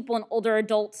disabled people and older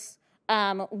adults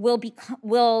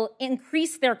will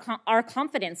increase our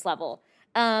confidence level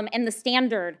and the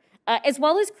standard, as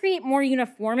well as create more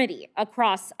uniformity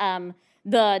across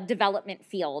the development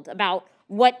field about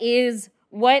what is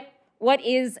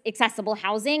accessible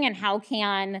housing and how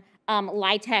can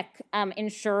LIHTC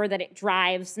ensure that it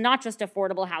drives not just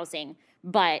affordable housing,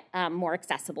 but more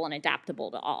accessible and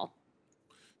adaptable to all.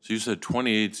 So you said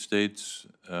 28 states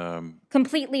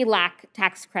completely lack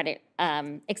tax credit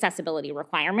accessibility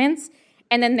requirements,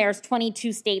 and then there's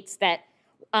 22 states that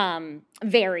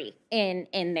vary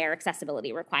in their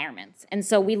accessibility requirements. And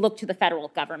so we look to the federal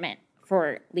government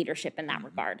for leadership in that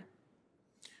regard.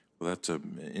 Well, that's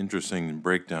an interesting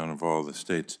breakdown of all the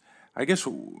states. I guess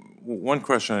one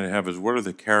question I have is, what are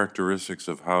the characteristics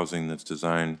of housing that's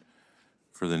designed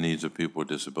for the needs of people with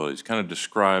disabilities? Kind of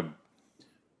describe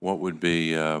what would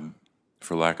be,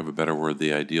 for lack of a better word,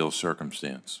 the ideal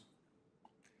circumstance.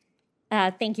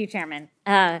 Thank you, Chairman.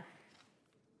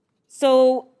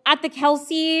 So at the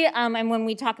Kelsey, and when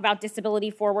we talk about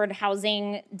disability-forward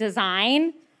housing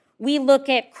design, we look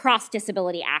at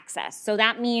cross-disability access. So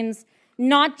that means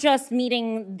not just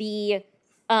meeting the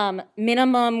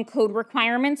minimum code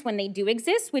requirements when they do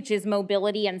exist, which is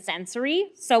mobility and sensory,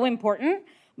 so important,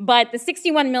 but the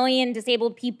 61 million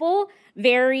disabled people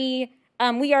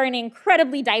we are an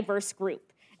incredibly diverse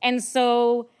group. And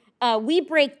so we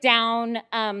break down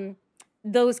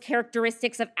those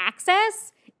characteristics of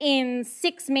access in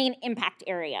 6 main impact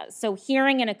areas. So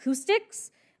hearing and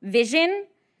acoustics, vision,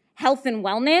 health and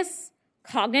wellness,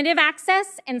 cognitive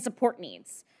access, and support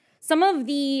needs. Some of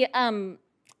the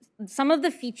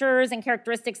features and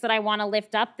characteristics that I want to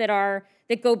lift up that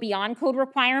go beyond code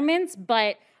requirements,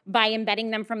 but by embedding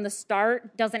them from the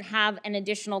start doesn't have an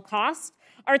additional cost,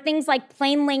 are things like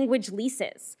plain language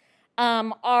leases,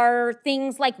 are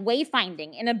things like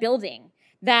wayfinding in a building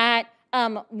that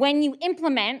when you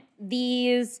implement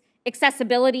these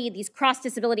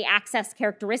cross-disability access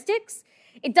characteristics,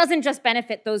 it doesn't just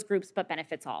benefit those groups, but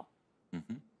benefits all.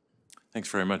 Mm-hmm. Thanks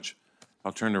very much.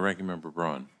 I'll turn to Ranking Member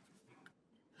Braun.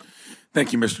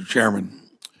 Thank you, Mr. Chairman.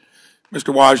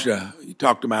 Mr. Wajda, you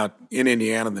talked about in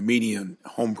Indiana the median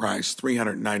home price,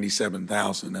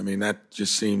 $397,000. I mean, that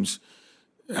just seems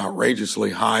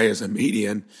outrageously high as a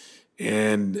median,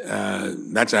 and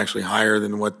that's actually higher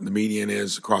than what the median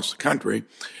is across the country.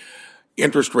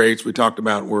 Interest rates, we talked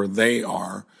about where they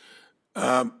are,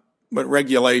 but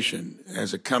regulation,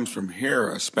 as it comes from here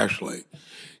especially,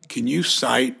 can you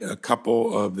cite a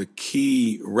couple of the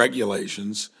key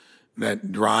regulations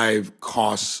that drive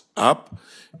costs up?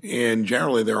 And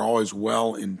generally, they're always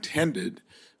well-intended,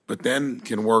 but then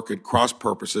can work at cross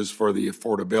purposes for the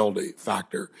affordability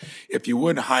factor. If you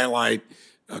would highlight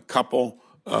a couple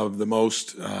of the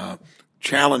most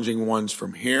challenging ones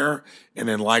from here, and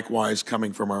then likewise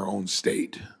coming from our own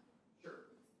state. Sure.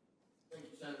 Thank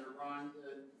you, Senator Ron.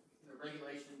 The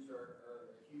regulations are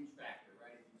a huge factor,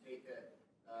 right? If you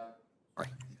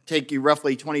take you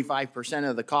roughly 25%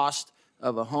 of the cost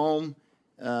of a home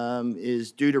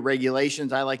is due to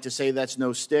regulations. I like to say that's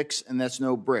no sticks and that's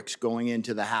no bricks going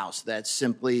into the house. That's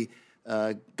simply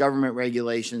government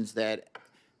regulations that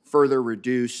further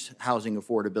reduce housing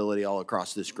affordability all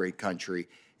across this great country.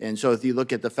 And so if you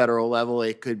look at the federal level,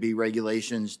 it could be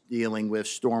regulations dealing with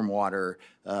stormwater.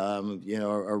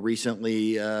 A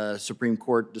recently Supreme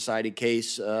Court decided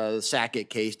case, the Sackett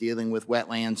case dealing with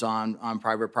wetlands on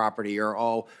private property, are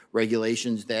all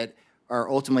regulations that are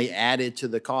ultimately added to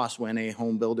the cost when a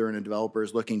home builder and a developer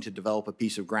is looking to develop a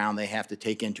piece of ground. They have to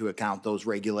take into account those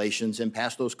regulations and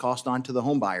pass those costs on to the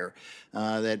home buyer.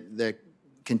 That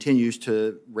continues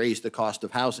to raise the cost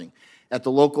of housing. At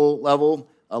the local level,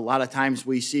 a lot of times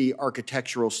we see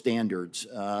architectural standards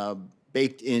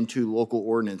baked into local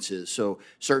ordinances. So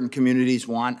certain communities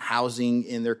want housing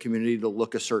in their community to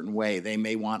look a certain way. They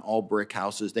may want all brick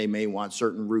houses. They may want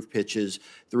certain roof pitches,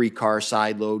 3-car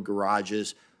side load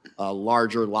garages,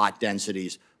 larger lot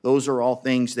densities. Those are all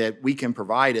things that we can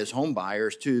provide as home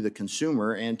buyers to the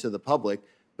consumer and to the public,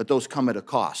 but those come at a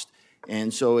cost.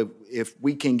 And so if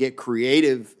we can get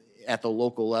creative at the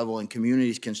local level and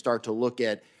communities can start to look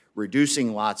at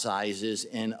reducing lot sizes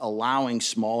and allowing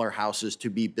smaller houses to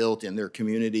be built in their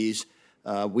communities,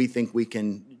 we think we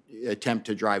can attempt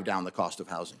to drive down the cost of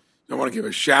housing. I want to give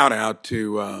a shout out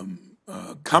to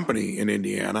a company in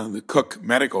Indiana, the Cook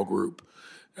Medical Group,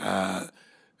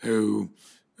 who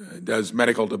does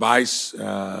medical device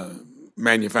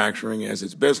manufacturing as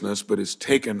its business, but has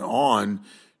taken on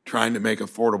trying to make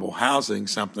affordable housing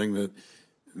something that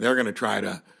they're going to try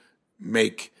to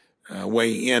make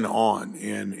weigh in on.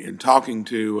 And in talking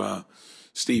to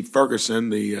Steve Ferguson,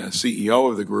 the CEO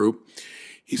of the group,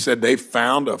 he said they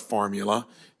found a formula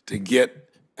to get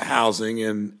housing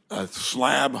in a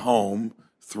slab home,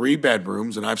 3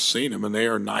 bedrooms, and I've seen them, and they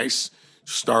are nice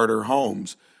starter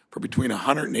homes for between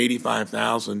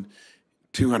 $185,000,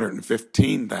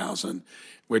 $215,000,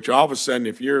 which all of a sudden,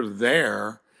 if you're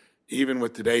there, even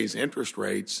with today's interest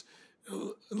rates,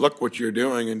 look what you're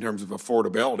doing in terms of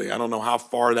affordability. I don't know how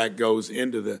far that goes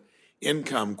into the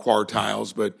income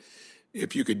quartiles, but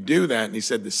if you could do that, and he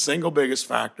said the single biggest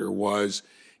factor was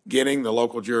getting the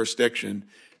local jurisdiction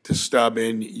to stub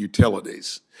in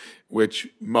utilities, which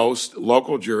most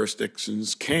local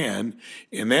jurisdictions can,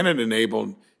 and then it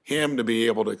enabled him to be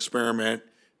able to experiment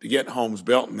to get homes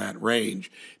built in that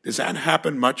range. Does that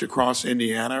happen much across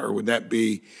Indiana, or would that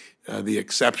be the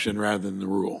exception rather than the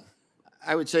rule?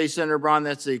 I would say, Senator Braun,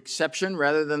 that's the exception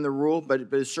rather than the rule, but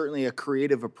it's certainly a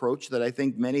creative approach that I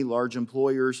think many large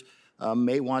employers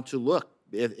may want to look.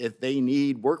 If they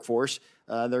need workforce,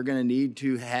 they're going to need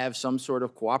to have some sort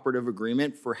of cooperative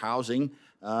agreement for housing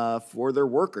for their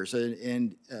workers.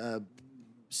 And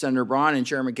Senator Braun and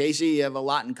Chairman Casey have a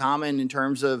lot in common in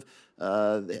terms of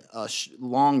a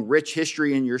long, rich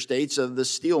history in your states of the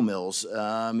steel mills.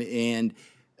 And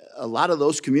a lot of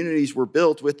those communities were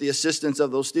built with the assistance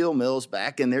of those steel mills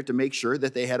back in there to make sure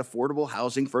that they had affordable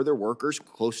housing for their workers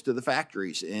close to the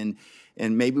factories. And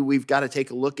maybe we've got to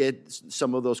take a look at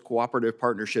some of those cooperative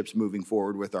partnerships moving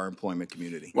forward with our employment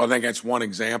community. Well, I think that's one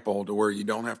example to where you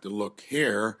don't have to look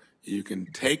here. You can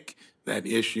take that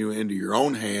issue into your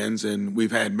own hands, and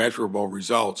we've had measurable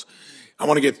results. I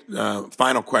want to get a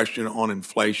final question on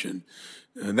inflation.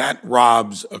 That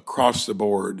robs across the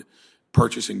board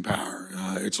purchasing power.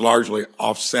 It's largely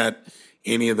offset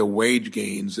any of the wage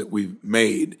gains that we've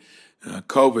made.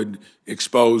 COVID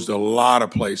exposed a lot of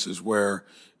places where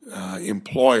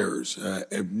employers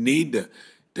need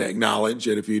to acknowledge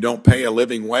that if you don't pay a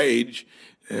living wage,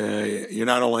 you're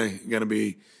not only going to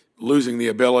be losing the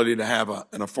ability to have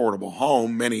an affordable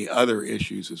home, many other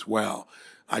issues as well.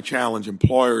 I challenge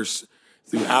employers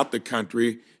throughout the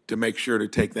country to make sure to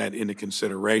take that into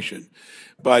consideration.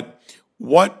 But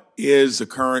what is the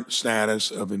current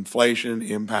status of inflation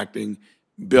impacting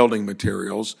building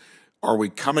materials? Are we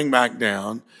coming back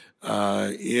down?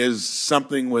 Is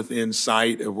something within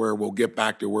sight of where we'll get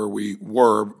back to where we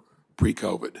were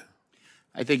pre-COVID?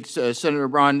 I think, Senator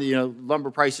Braun,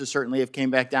 lumber prices certainly have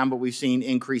came back down, but we've seen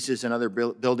increases in other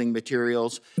building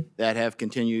materials that have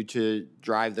continued to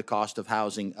drive the cost of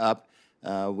housing up.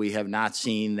 We have not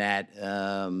seen that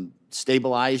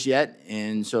stabilize yet,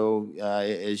 and so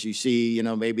as you see,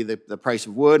 maybe the price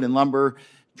of wood and lumber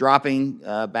dropping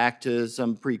back to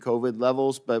some pre-COVID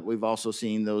levels, but we've also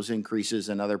seen those increases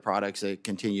in other products that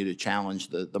continue to challenge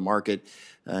the market.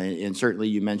 And certainly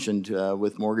you mentioned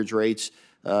with mortgage rates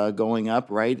going up,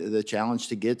 right, the challenge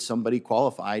to get somebody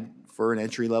qualified for an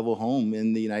entry-level home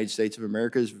in the United States of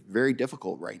America is very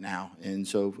difficult right now. And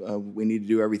so we need to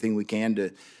do everything we can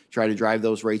to try to drive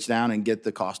those rates down and get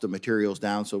the cost of materials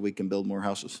down so we can build more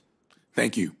houses.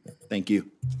 Thank you. Thank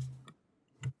you.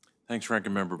 Thanks,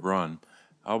 Ranking Member Braun.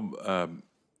 I'll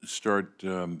start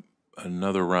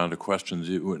another round of questions.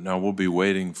 Now, we'll be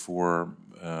waiting for,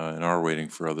 and are waiting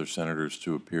for other senators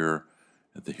to appear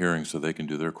at the hearing so they can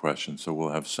do their questions. So we'll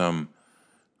have some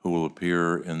who will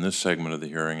appear in this segment of the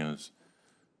hearing. And as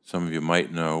some of you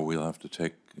might know, we'll have to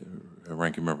take,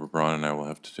 Ranking Member Braun and I will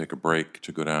have to take a break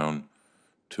to go down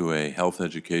to a Health,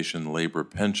 Education, Labor,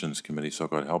 Pensions Committee,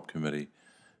 so-called HELP Committee,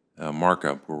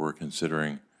 markup, where we're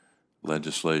considering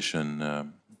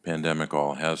legislation, pandemic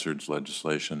all hazards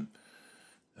legislation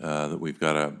that we've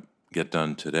got to get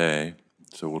done today.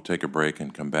 So we'll take a break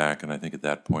and come back, and I think at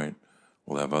that point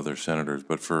we'll have other senators.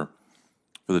 But for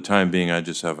the time being, I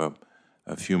just have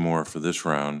a few more for this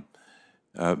round.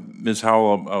 Ms.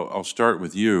 Howell, I'll start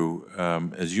with you.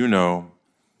 As you know,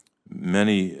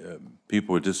 many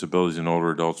people with disabilities and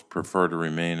older adults prefer to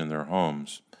remain in their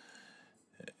homes.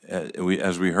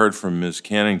 As we heard from Ms.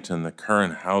 Cannington, the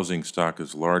current housing stock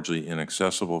is largely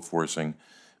inaccessible, forcing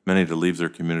many to leave their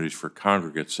communities for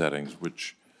congregate settings,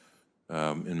 which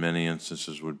in many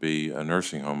instances would be a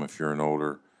nursing home if you're an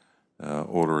older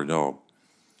adult.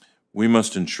 We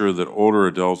must ensure that older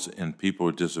adults and people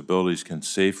with disabilities can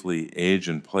safely age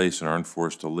in place and aren't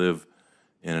forced to live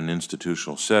in an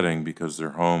institutional setting because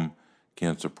their home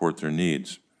can't support their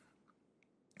needs.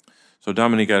 So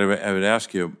Dominique, I would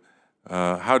ask you,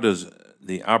 how does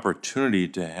the opportunity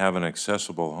to have an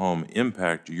accessible home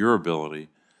impact your ability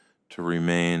to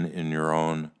remain in your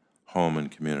own home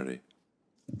and community?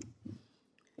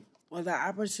 Well, the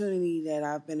opportunity that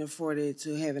I've been afforded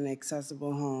to have an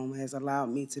accessible home has allowed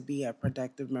me to be a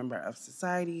productive member of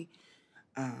society,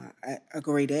 a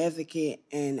great advocate,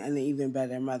 and an even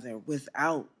better mother.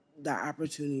 Without the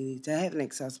opportunity to have an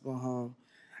accessible home,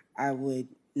 I would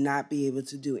not be able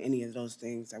to do any of those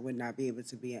things. I would not be able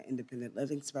to be an independent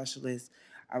living specialist.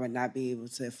 I would not be able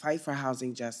to fight for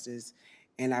housing justice,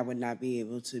 and I would not be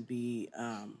able to be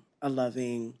a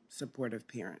loving, supportive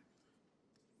parent.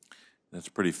 That's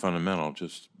pretty fundamental,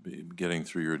 just getting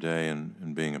through your day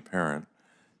and being a parent.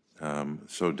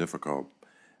 So difficult.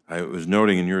 I was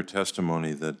noting in your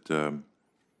testimony that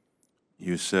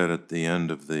you said at the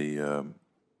end of the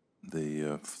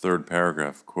third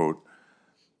paragraph, quote,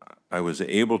 "I was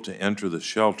able to enter the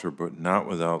shelter, but not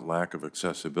without lack of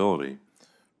accessibility.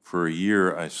 For a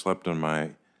year, I slept on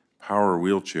my power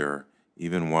wheelchair,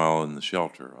 even while in the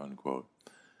shelter," unquote.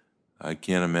 I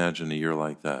can't imagine a year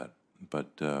like that,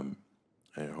 but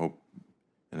I hope,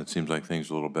 and it seems like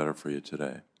things are a little better for you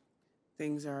today.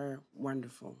 Things are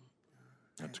wonderful.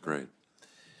 That's great.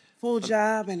 Full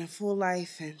job and a full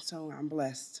life, and so I'm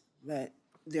blessed. But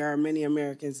there are many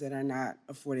Americans that are not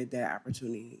afforded that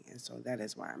opportunity, and so that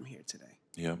is why I'm here today.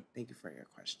 Yeah. Thank you for your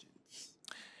questions.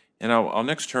 And I'll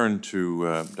next turn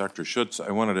to Dr. Schutz.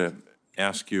 I wanted to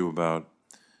ask you about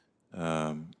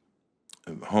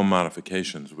home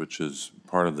modifications, which is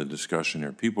part of the discussion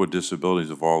here. People with disabilities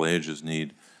of all ages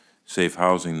need safe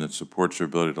housing that supports their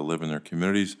ability to live in their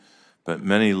communities, but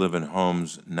many live in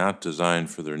homes not designed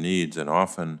for their needs, and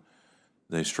often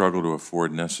they struggle to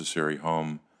afford necessary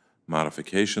home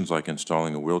modifications like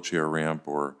installing a wheelchair ramp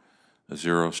or a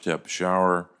zero-step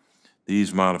shower.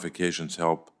 These modifications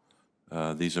help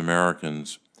these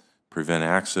Americans prevent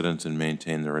accidents and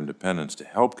maintain their independence. To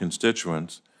help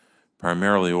constituents,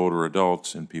 primarily older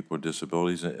adults and people with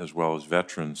disabilities, as well as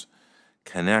veterans,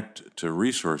 connect to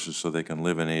resources so they can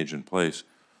live and age in place,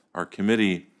 our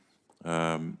committee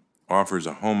offers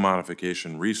a home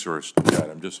modification resource guide.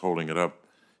 I'm just holding it up.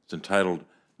 It's entitled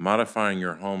Modifying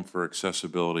Your Home for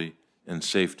Accessibility and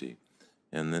Safety.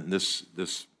 And then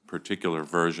this particular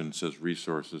version says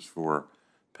resources for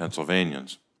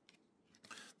Pennsylvanians.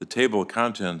 The table of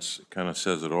contents kind of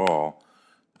says it all.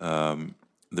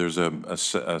 There's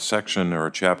a section or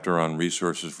a chapter on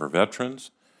resources for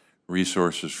veterans,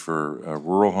 resources for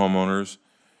rural homeowners,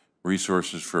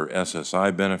 resources for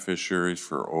SSI beneficiaries,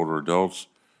 for older adults,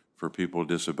 for people with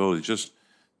disabilities. Just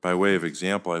by way of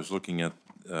example, I was looking at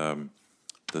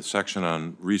the section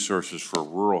on resources for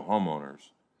rural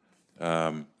homeowners.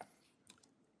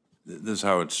 This is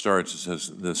how it starts. It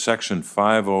says, the Section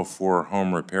 504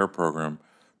 Home Repair Program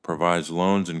provides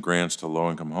loans and grants to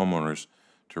low-income homeowners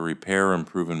to repair,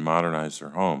 improve, and modernize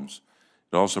their homes.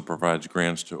 It also provides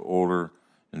grants to older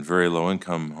and very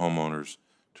low-income homeowners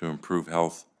to improve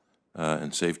health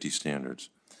and safety standards.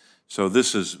 So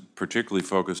this is particularly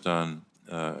focused on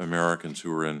Americans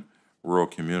who are in rural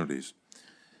communities.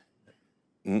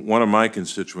 One of my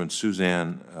constituents,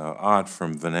 Suzanne Ott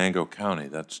from Venango County,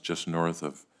 that's just north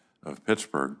of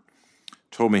Pittsburgh,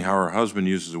 told me how her husband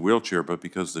uses a wheelchair, but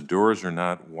because the doors are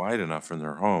not wide enough in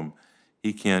their home,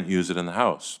 he can't use it in the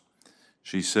house.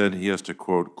 She said he has to,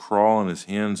 quote, crawl on his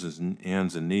hands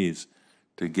and knees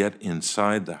to get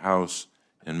inside the house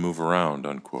and move around,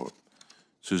 unquote.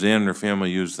 Suzanne and her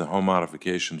family used the home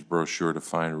modifications brochure to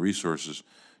find resources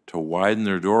to widen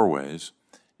their doorways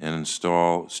and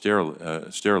install stair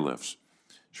lifts.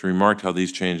 She remarked how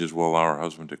these changes will allow her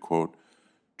husband to, quote,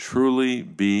 truly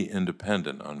be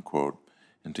independent, unquote,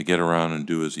 and to get around and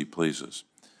do as he pleases.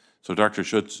 So, Dr.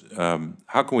 Schutz,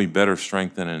 how can we better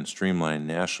strengthen and streamline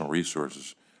national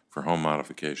resources for home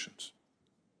modifications?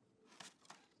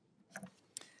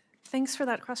 Thanks for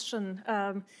that question.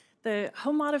 The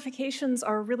home modifications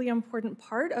are a really important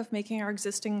part of making our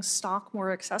existing stock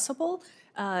more accessible.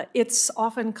 It's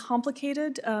often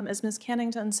complicated. As Ms.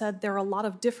 Cannington said, there are a lot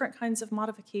of different kinds of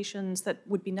modifications that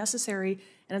would be necessary,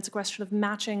 and it's a question of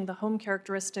matching the home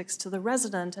characteristics to the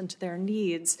resident and to their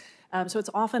needs. So it's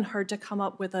often hard to come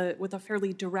up with a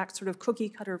fairly direct sort of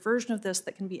cookie-cutter version of this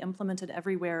that can be implemented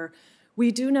everywhere.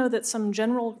 We do know that some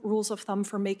general rules of thumb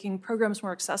for making programs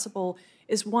more accessible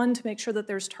is, one, to make sure that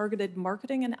there's targeted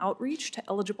marketing and outreach to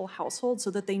eligible households so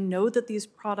that they know that these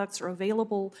products are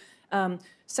available.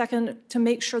 Second, to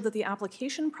make sure that the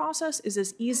application process is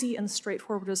as easy and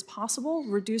straightforward as possible,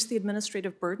 reduce the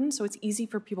administrative burden so it's easy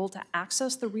for people to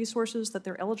access the resources that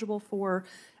they're eligible for.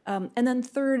 And then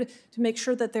third, to make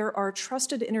sure that there are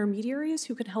trusted intermediaries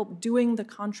who can help doing the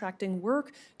contracting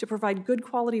work to provide good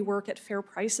quality work at fair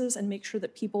prices and make sure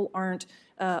that people aren't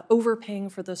overpaying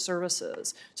for the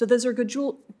services. So those are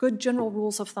good general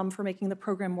rules of thumb for making the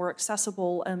program more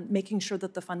accessible and making sure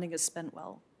that the funding is spent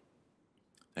well.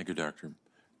 Thank you, Doctor.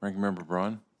 Ranking Member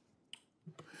Braun.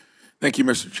 Thank you,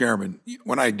 Mr. Chairman.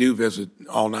 When I do visit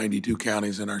all 92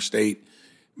 counties in our state,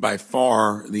 by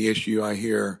far the issue I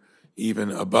hear, even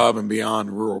above and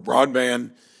beyond rural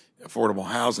broadband, affordable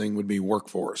housing, would be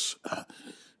workforce.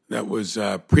 That was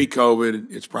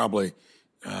pre-COVID. It's probably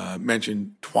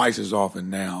mentioned twice as often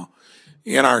now.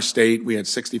 In our state, we had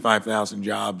 65,000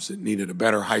 jobs that needed a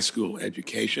better high school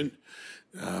education,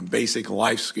 basic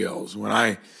life skills. When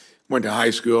I went to high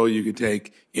school, you could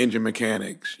take engine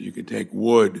mechanics, you could take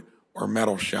wood or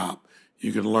metal shop,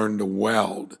 you could learn to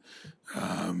weld.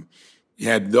 You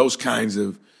had those kinds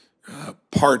of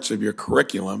parts of your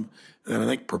curriculum that I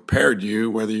think prepared you,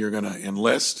 whether you're going to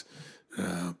enlist,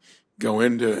 go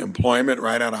into employment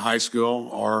right out of high school,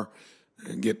 or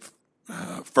get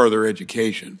further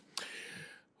education.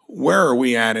 Where are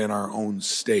we at in our own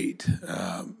state?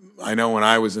 I know when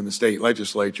I was in the state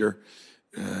legislature,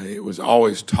 it was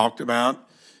always talked about.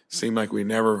 It seemed like we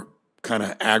never kind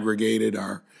of aggregated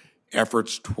our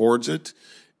efforts towards it.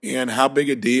 And how big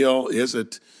a deal is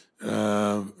it?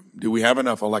 Do we have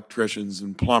enough electricians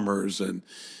and plumbers, and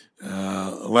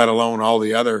let alone all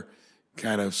the other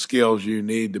kind of skills you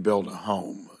need to build a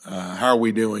home? How are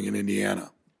we doing in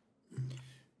Indiana?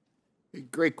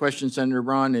 Great question, Senator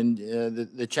Braun, and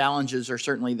the challenges are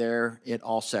certainly there in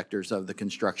all sectors of the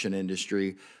construction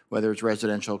industry, whether it's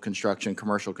residential construction,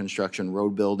 commercial construction,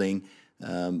 road building.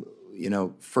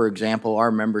 For example,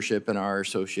 our membership in our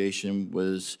association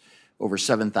was over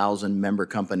 7,000 member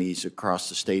companies across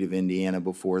the state of Indiana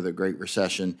before the Great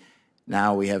Recession.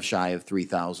 Now we have shy of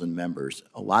 3,000 members.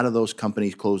 A lot of those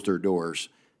companies closed their doors.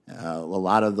 A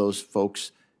lot of those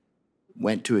folks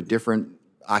went to a different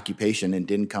occupation and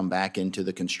didn't come back into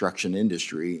the construction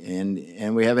industry.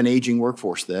 And we have an aging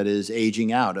workforce that is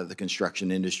aging out of the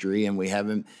construction industry, and we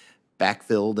haven't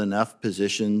backfilled enough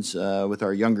positions with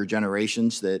our younger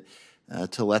generations that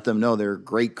to let them know there are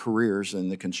great careers in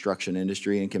the construction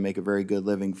industry and can make a very good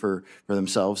living for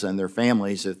themselves and their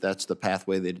families if that's the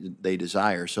pathway they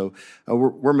desire. So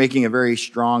we're making a very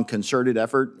strong concerted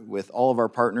effort with all of our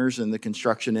partners in the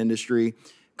construction industry,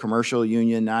 commercial,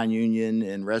 union, non-union,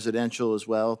 and residential as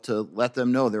well, to let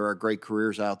them know there are great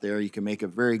careers out there. You can make a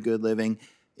very good living.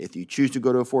 If you choose to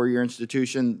go to a four-year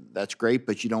institution, that's great,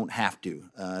 but you don't have to.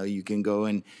 You can go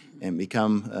and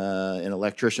become an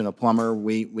electrician, a plumber.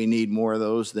 We need more of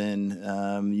those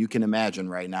than you can imagine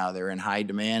right now. They're in high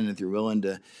demand. If you're willing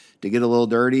to get a little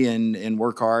dirty and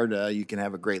work hard, you can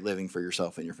have a great living for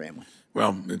yourself and your family.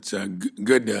 Well, it's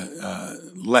good to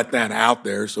let that out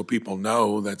there so people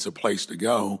know that's a place to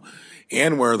go.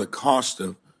 And where the cost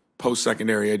of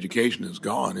post-secondary education has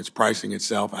gone, it's pricing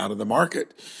itself out of the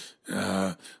market.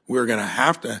 We're going to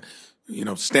have to,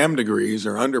 STEM degrees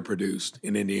are underproduced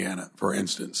in Indiana, for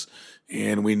instance,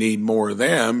 and we need more of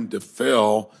them to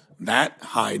fill that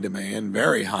high demand,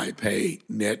 very high pay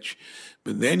niche.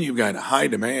 But then you've got high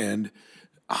demand,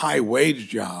 high wage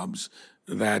jobs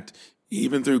that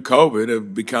even through COVID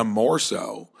have become more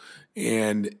so.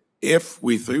 And if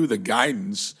we, through the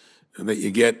guidance that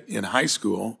you get in high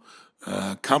school,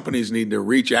 companies need to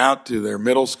reach out to their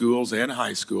middle schools and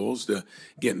high schools to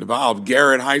get involved.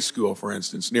 Garrett High School, for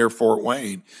instance, near Fort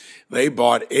Wayne, they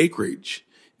bought acreage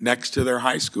next to their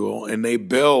high school and they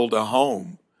build a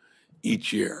home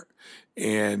each year.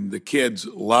 and the kids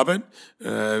love it.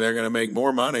 They're going to make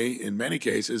more money in many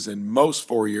cases than most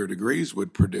four-year degrees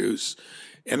would produce,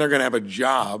 and they're going to have a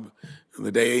job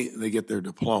the day they get their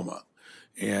diploma,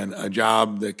 and a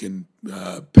job that can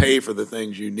pay for the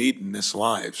things you need in this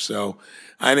life. So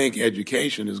I think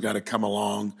education has got to come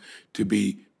along to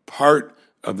be part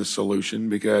of the solution,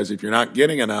 because if you're not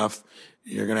getting enough,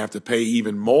 you're going to have to pay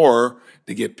even more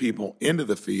to get people into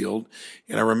the field.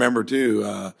 And I remember,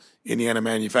 too, Indiana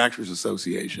Manufacturers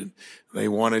Association, they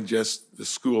wanted just the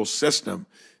school system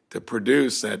to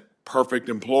produce that perfect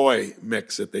employee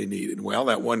mix that they needed. Well,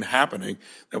 that wasn't happening.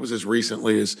 That was as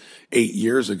recently as 8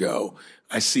 years ago.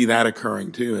 I see that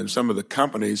occurring, too. And some of the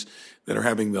companies that are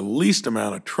having the least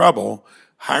amount of trouble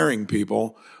hiring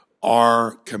people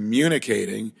are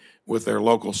communicating with their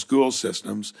local school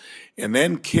systems. And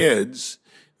then kids,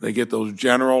 they get those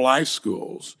general life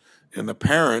schools, and the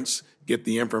parents get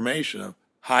the information of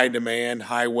high demand,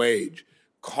 high wage,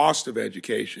 cost of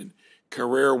education,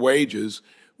 career wages.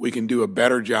 We can do a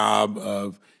better job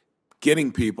of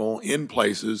getting people in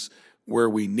places where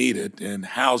we need it, and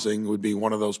housing would be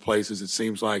one of those places. It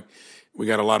seems like we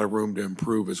got a lot of room to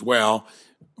improve as well,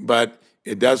 but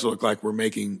it does look like we're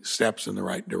making steps in the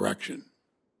right direction.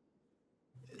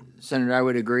 Senator, I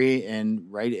would agree.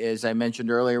 And right as I mentioned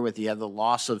earlier, with the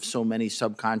loss of so many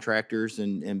subcontractors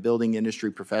and building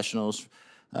industry professionals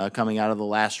coming out of the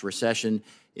last recession,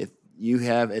 if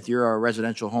you're a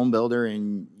residential home builder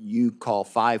and you call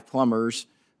 5 plumbers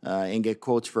and get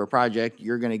quotes for a project,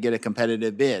 you're going to get a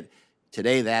competitive bid.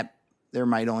 Today, there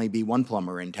might only be 1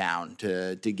 plumber in town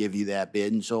to give you that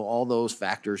bid, and so all those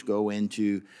factors go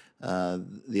into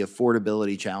the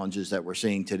affordability challenges that we're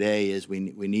seeing today. Is we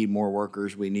need more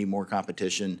workers, we need more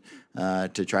competition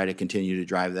to try to continue to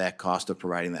drive that cost of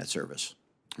providing that service.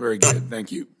 Very good.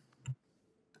 Thank you.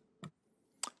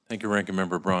 Thank you, Ranking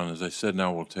Member Braun. As I said,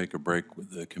 now we'll take a break.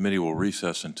 The committee will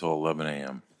recess until 11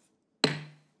 a.m.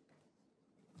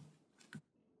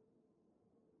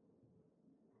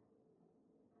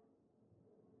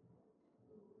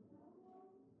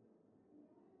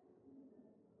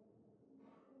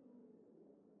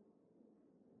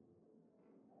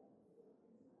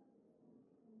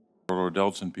 For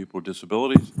adults and people with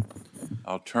disabilities.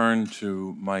 I'll turn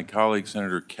to my colleague,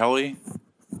 Senator Kelly,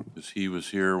 because he was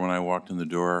here when I walked in the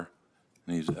door,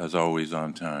 and he's, as always,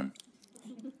 on time.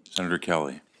 Senator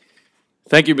Kelly.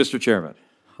 Thank you, Mr. Chairman.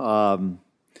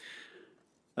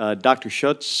 Dr.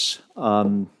 Schutz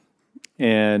and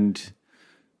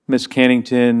Ms.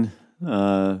 Cannington,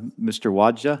 Mr.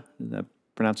 Wadja, did I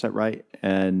pronounce that right?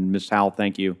 And Ms. Howell,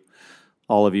 thank you,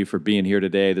 all of you, for being here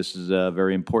today. This is a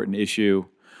very important issue.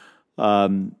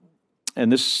 And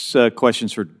this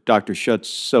question's for Dr. Schutz.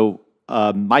 So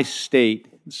my state,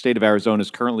 the state of Arizona,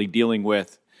 is currently dealing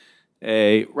with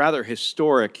a rather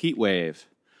historic heat wave,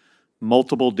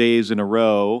 multiple days in a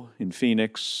row in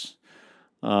Phoenix,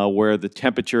 where the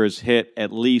temperature has hit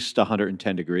at least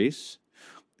 110 degrees.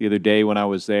 The other day when I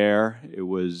was there, it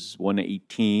was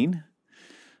 118.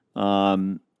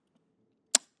 And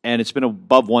it's been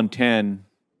above 110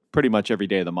 pretty much every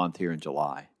day of the month here in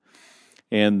July.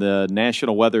 And the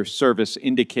National Weather Service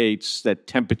indicates that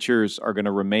temperatures are going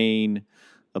to remain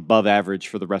above average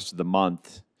for the rest of the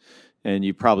month. And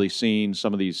you've probably seen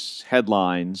some of these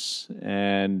headlines.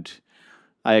 And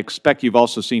I expect you've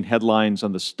also seen headlines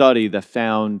on the study that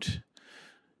found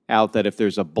out that if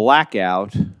there's a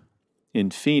blackout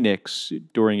in Phoenix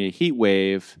during a heat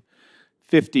wave,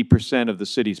 50% of the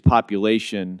city's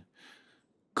population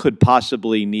could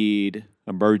possibly need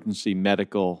emergency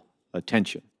medical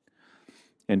attention.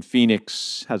 And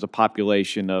Phoenix has a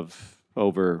population of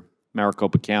over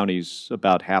Maricopa County's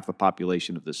about half the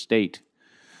population of the state,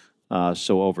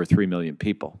 so over 3 million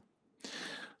people.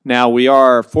 Now, we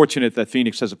are fortunate that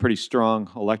Phoenix has a pretty strong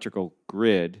electrical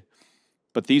grid,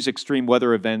 but these extreme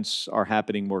weather events are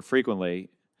happening more frequently,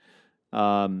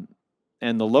 and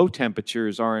the low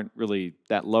temperatures aren't really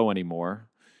that low anymore,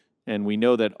 and we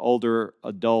know that older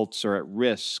adults are at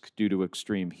risk due to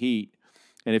extreme heat,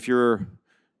 and if you're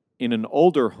in an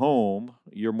older home,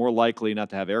 you're more likely not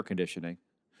to have air conditioning.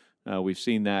 We've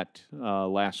seen that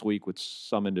last week with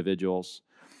some individuals.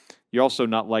 You're also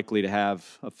not likely to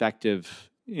have effective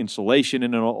insulation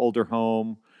in an older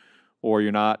home, or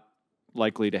you're not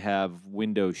likely to have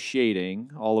window shading,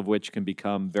 all of which can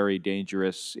become very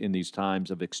dangerous in these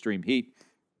times of extreme heat.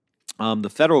 The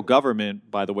federal government,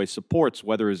 by the way, supports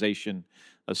weatherization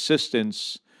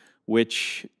assistance,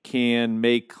 which can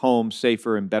make homes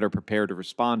safer and better prepared to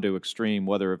respond to extreme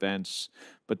weather events.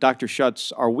 But Dr.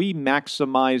 Schutz, are we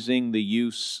maximizing the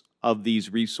use of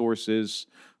these resources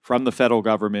from the federal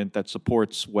government that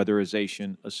supports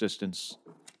weatherization assistance?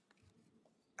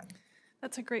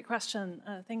 That's a great question.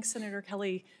 Thanks, Senator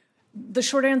Kelly. The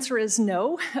short answer is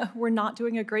no. We're not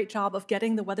doing a great job of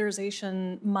getting the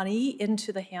weatherization money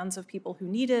into the hands of people who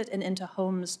need it and into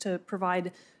homes to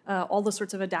provide all the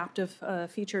sorts of adaptive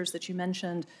features that you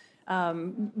mentioned.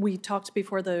 We talked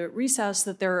before the recess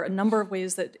that there are a number of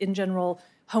ways that, in general,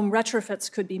 home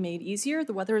retrofits could be made easier.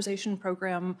 The weatherization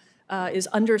program is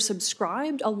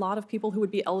undersubscribed. A lot of people who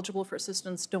would be eligible for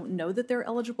assistance don't know that they're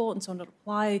eligible and so don't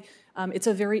apply. It's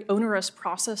a very onerous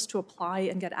process to apply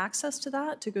and get access to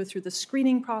that, to go through the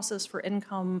screening process for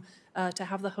income, to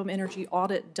have the home energy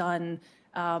audit done.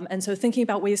 And so thinking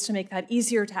about ways to make that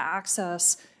easier to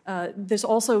access. This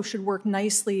also should work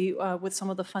nicely with some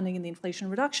of the funding in the Inflation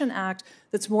Reduction Act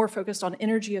that's more focused on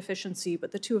energy efficiency,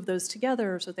 but the two of those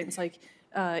together, so things like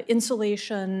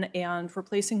insulation and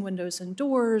replacing windows and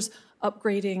doors,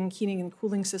 upgrading heating and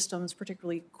cooling systems,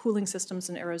 particularly cooling systems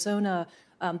in Arizona,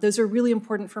 those are really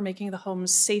important for making the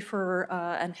homes safer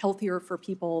and healthier for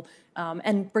people,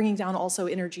 and bringing down also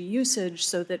energy usage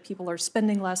so that people are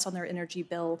spending less on their energy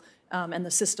bill and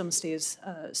the system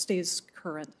stays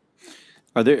current.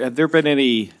 Have there been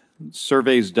any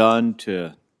surveys done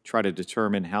to try to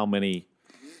determine how many,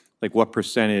 like what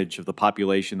percentage of the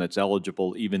population that's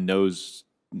eligible even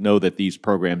know that these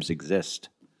programs exist?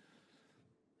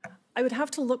 I would have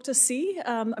to look to see.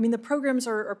 I mean, the programs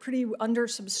are pretty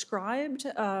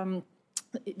undersubscribed.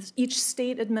 Each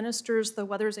state administers the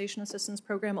weatherization assistance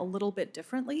program a little bit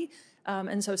differently.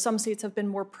 And so some states have been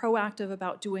more proactive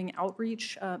about doing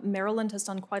outreach. Maryland has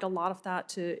done quite a lot of that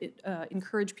to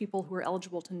encourage people who are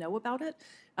eligible to know about it.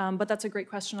 But that's a great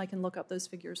question. I can look up those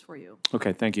figures for you.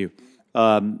 Okay, thank you.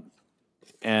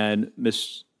 And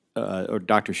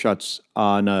Dr. Schutz,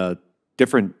 on a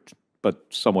different but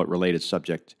somewhat related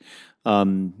subject,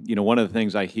 one of the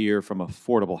things I hear from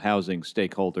affordable housing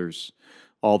stakeholders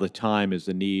all the time is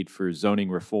the need for zoning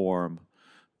reform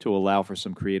to allow for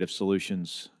some creative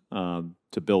solutions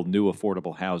to build new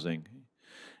affordable housing.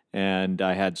 And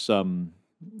I had some,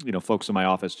 folks in my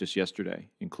office just yesterday,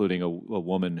 including a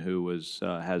woman who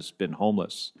has been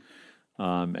homeless.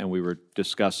 And we were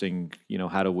discussing,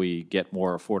 how do we get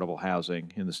more affordable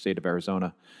housing in the state of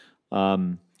Arizona.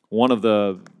 One of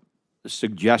the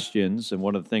suggestions and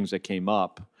one of the things that came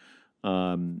up,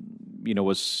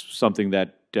 was something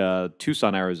that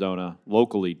Tucson, Arizona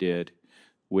locally did,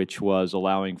 which was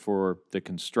allowing for the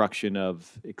construction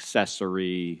of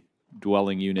accessory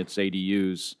dwelling units,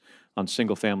 ADUs, on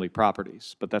single-family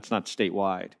properties, but that's not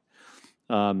statewide.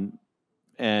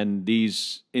 And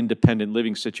these independent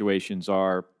living situations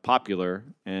are popular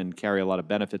and carry a lot of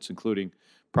benefits, including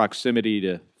proximity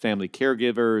to family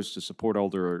caregivers, to support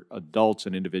older adults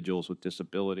and individuals with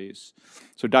disabilities.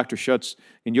 So, Dr. Schutz,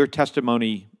 in your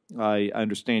testimony, I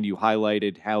understand you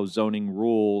highlighted how zoning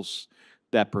rules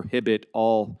that prohibit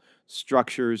all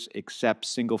structures except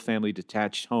single-family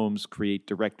detached homes create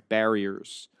direct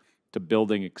barriers to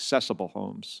building accessible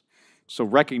homes. So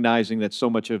recognizing that so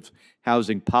much of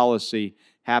housing policy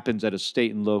happens at a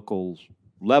state and local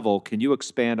level, can you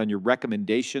expand on your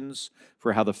recommendations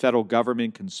for how the federal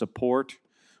government can support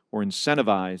or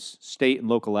incentivize state and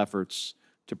local efforts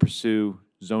to pursue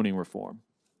zoning reform?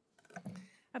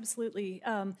 Absolutely.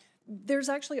 There's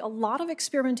actually a lot of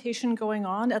experimentation going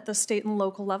on at the state and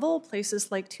local level,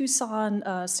 places like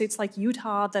Tucson, states like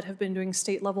Utah that have been doing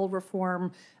state-level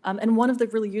reform. And one of the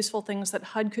really useful things that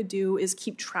HUD could do is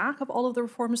keep track of all of the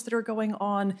reforms that are going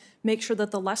on, make sure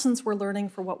that the lessons we're learning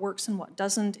for what works and what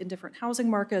doesn't in different housing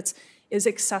markets is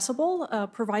accessible,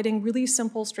 providing really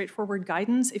simple, straightforward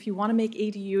guidance. If you want to make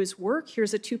ADUs work,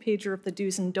 here's a two-pager of the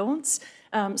do's and don'ts,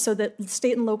 so that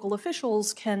state and local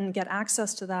officials can get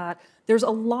access to that. There's a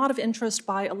lot of interest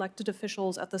by elected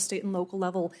officials at the state and local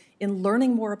level in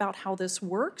learning more about how this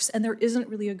works, and there isn't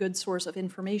really a good source of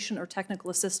information or technical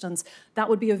assistance. That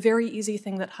would be a very easy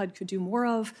thing that HUD could do more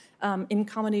of, in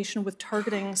combination with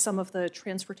targeting some of the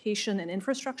transportation and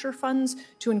infrastructure funds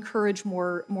to encourage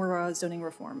more zoning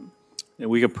reform. And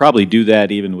we could probably do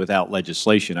that even without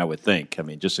legislation, I would think. I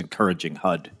mean, just encouraging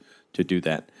HUD to do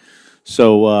that.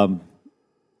 So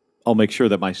I'll make sure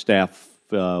that my staff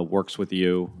works with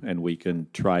you and we can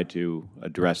try to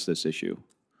address this issue.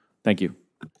 Thank you.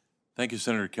 Thank you,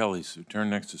 Senator Kelly. So turn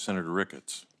next to Senator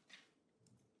Ricketts.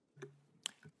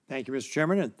 Thank you, Mr.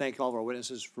 Chairman, and thank all of our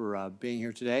witnesses for being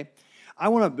here today. I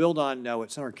want to build on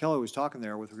what Senator Kelly was talking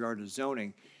there with regard to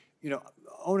zoning.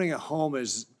 Owning a home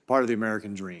is part of the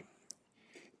American dream.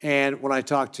 And when I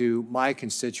talk to my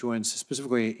constituents,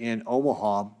 specifically in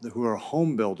Omaha, who are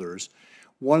home builders,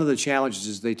 one of the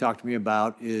challenges they talk to me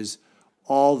about is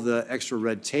all the extra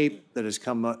red tape that has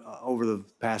come over the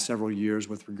past several years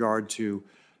with regard to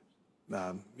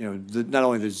not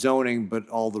only the zoning, but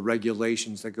all the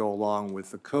regulations that go along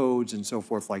with the codes and so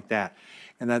forth like that.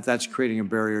 And that's creating a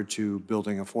barrier to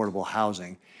building affordable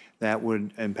housing that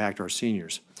would impact our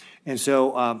seniors. And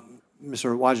so,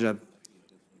 Mr. Wajda,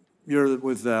 you're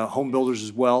with home builders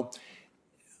as well.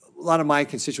 A lot of my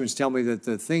constituents tell me that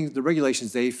the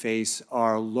regulations they face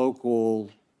are local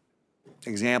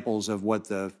examples of what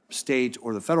the state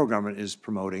or the federal government is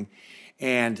promoting,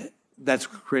 and that's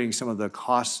creating some of the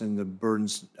costs and the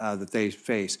burdens that they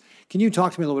face. Can you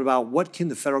talk to me a little bit about what can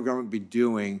the federal government be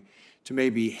doing to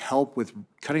maybe help with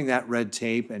cutting that red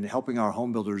tape and helping our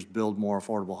home builders build more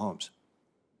affordable homes?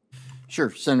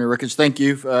 Sure, Senator Ricketts, thank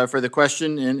you for the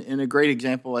question. And a great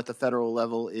example at the federal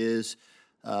level is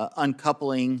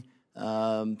uncoupling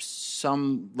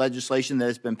some legislation that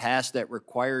has been passed that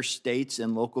requires states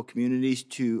and local communities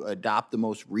to adopt the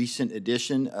most recent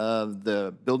edition of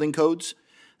the building codes.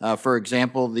 For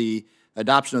example, the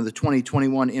adoption of the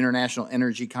 2021 International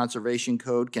Energy Conservation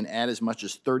Code can add as much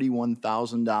as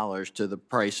 $31,000 to the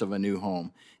price of a new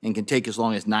home and can take as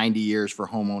long as 90 years for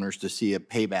homeowners to see a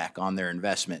payback on their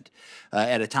investment.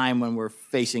 At a time when we're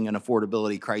facing an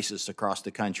affordability crisis across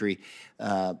the country,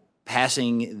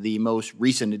 passing the most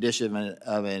recent edition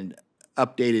of an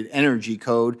updated energy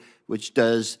code, which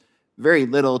does very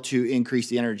little to increase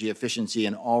the energy efficiency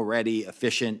in already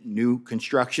efficient new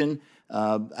construction,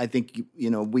 I think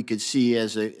we could see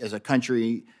as a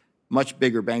country much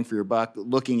bigger bang for your buck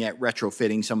looking at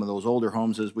retrofitting some of those older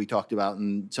homes, as we talked about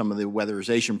in some of the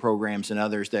weatherization programs and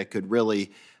others that could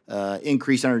really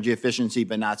increase energy efficiency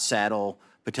but not saddle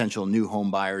potential new home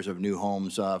buyers of new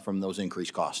homes from those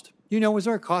increased costs. Was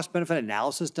there a cost-benefit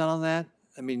analysis done on that?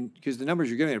 I mean, because the numbers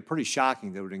you're giving are pretty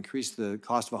shocking that would increase the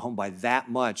cost of a home by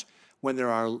that much when there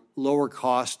are lower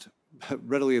cost,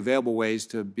 readily available ways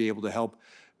to be able to help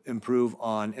improve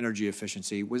on energy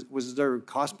efficiency. Was there a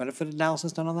cost-benefit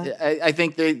analysis done on that? I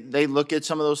think they look at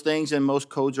some of those things, and most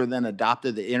codes are then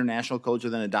adopted. The international codes are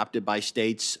then adopted by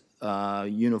states,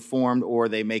 uniformed, or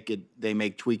they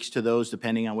make tweaks to those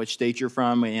depending on which state you're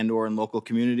from and or in local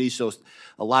communities. So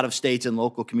a lot of states and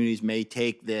local communities may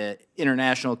take the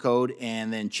international code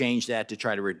and then change that to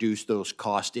try to reduce those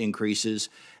cost increases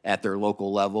at their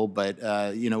local level. But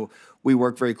we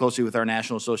work very closely with our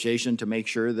national association to make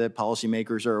sure that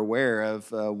policymakers are aware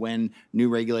of when new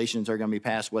regulations are going to be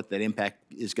passed, what that impact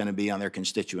is going to be on their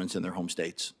constituents in their home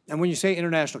states. And when you say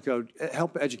international code,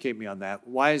 help educate me on that.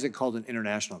 Why is it called an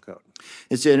international code?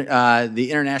 It's the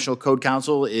International Code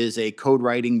Council is a code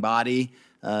writing body.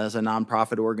 It's a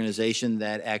nonprofit organization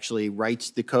that actually writes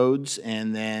the codes,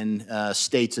 and then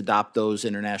states adopt those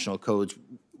international codes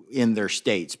in their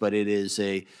states. But it is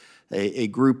a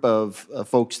group of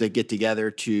folks that get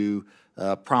together to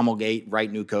promulgate,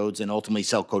 write new codes, and ultimately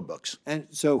sell code books. And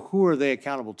so who are they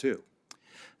accountable to?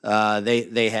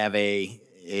 They have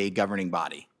a governing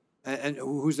body. And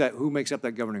who's that? Who makes up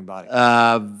that governing body?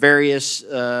 Various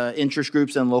interest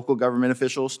groups and local government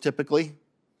officials, typically.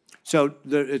 So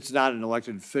it's not an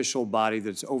elected official body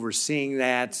that's overseeing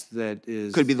that. That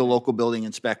is could be the local building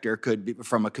inspector. Could be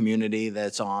from a community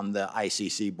that's on the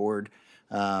ICC board.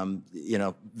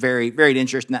 Varied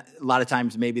interest. A lot of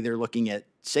times, maybe they're looking at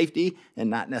safety and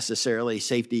not necessarily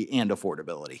safety and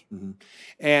affordability. Mm-hmm.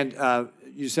 And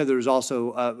you said there was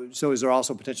also. So is there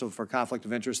also potential for conflict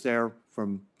of interest there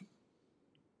from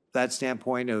that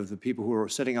standpoint of the people who are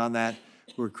sitting on that,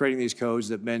 who are creating these codes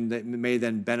that may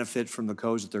then benefit from the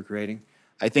codes that they're creating?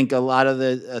 I think a lot of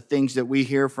the things that we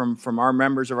hear from our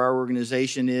members of our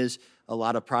organization is a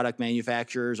lot of product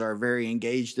manufacturers are very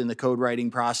engaged in the code writing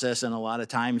process, and a lot of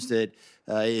times that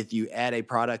if you add a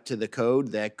product to the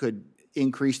code that could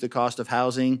increase the cost of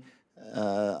housing,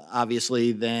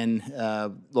 obviously then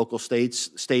local states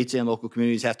and local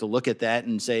communities have to look at that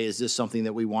and say, is this something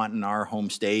that we want in our home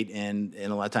state? And a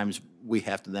lot of times we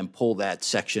have to then pull that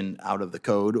section out of the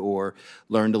code or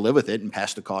learn to live with it and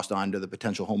pass the cost on to the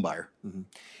potential home buyer. Mm-hmm.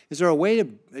 Is there a way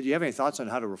do you have any thoughts on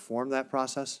how to reform that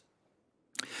process?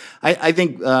 I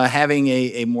think having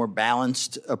a more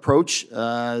balanced approach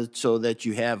so that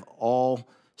you have all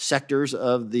sectors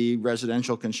of the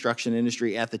residential construction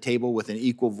industry at the table with an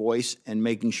equal voice, and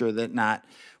making sure that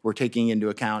we're taking into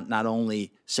account not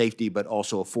only safety but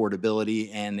also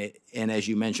affordability, and as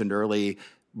you mentioned earlier,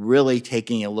 really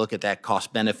taking a look at that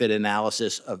cost-benefit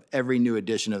analysis of every new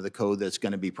edition of the code that's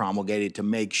going to be promulgated to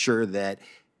make sure that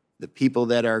the people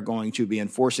that are going to be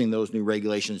enforcing those new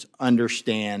regulations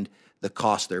understand the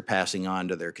cost they're passing on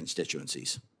to their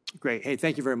constituencies. Great. Hey,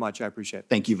 thank you very much. I appreciate it.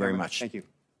 Thank you very much. Thank you.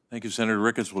 Thank you, Senator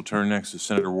Ricketts. We'll turn next to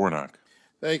Senator Warnock.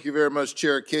 Thank you very much,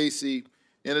 Chair Casey.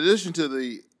 In addition to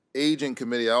the Aging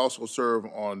Committee, I also serve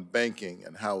on banking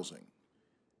and housing.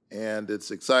 and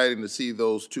it's exciting to see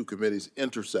those two committees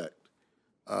intersect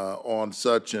on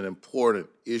such an important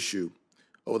issue.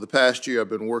 Over the past year, I've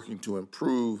been working to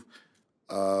improve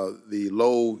the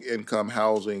low-income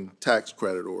housing tax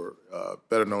credit, or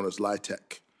better known as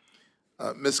LIHTC.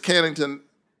 Ms. Cannington,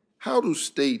 how do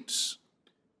states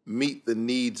meet the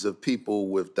needs of people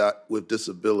with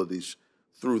disabilities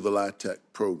through the LIHTC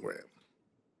program?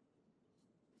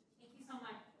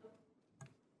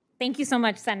 Thank you so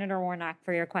much, Senator Warnock,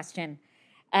 for your question.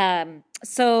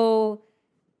 So,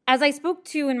 as I spoke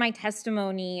to in my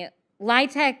testimony,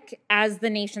 LIHTC, as the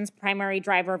nation's primary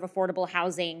driver of affordable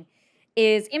housing,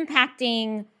 is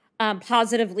impacting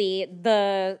positively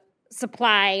the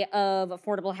supply of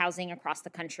affordable housing across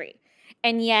the country.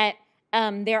 And yet,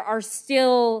 there are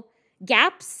still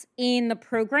gaps in the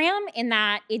program in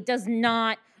that it does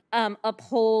not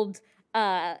uphold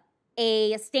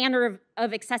a standard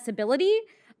of accessibility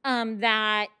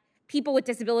that people with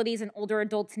disabilities and older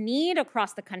adults need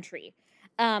across the country.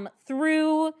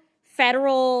 Through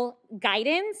federal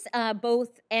guidance,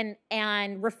 both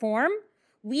and reform,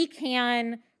 we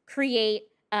can create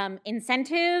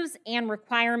incentives and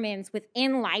requirements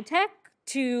within LIHTC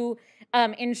to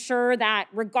ensure that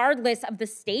regardless of the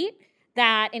state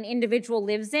that an individual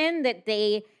lives in, that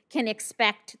they can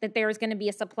expect that there is going to be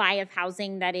a supply of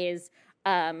housing that is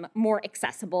more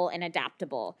accessible and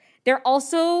adaptable. There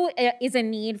also is a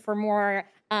need for more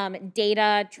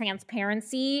data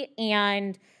transparency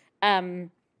and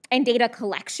data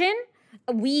collection.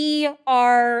 We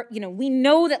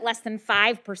know that less than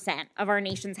 5% of our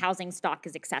nation's housing stock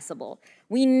is accessible.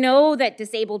 We know that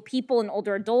disabled people and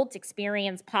older adults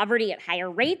experience poverty at higher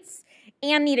rates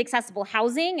and need accessible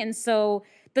housing, and so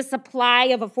the supply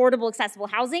of affordable, accessible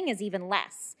housing is even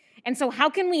less. And so how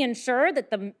can we ensure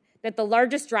that the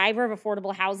largest driver of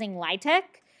affordable housing, LIHTC,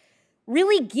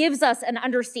 really gives us an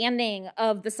understanding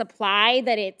of the supply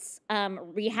that it's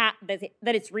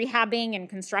rehabbing and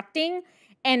constructing,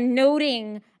 and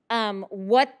noting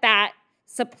what that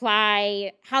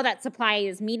supply, how that supply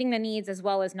is meeting the needs as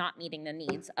well as not meeting the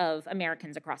needs of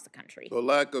Americans across the country. So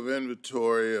lack of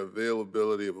inventory,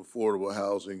 availability of affordable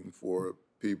housing for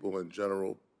people in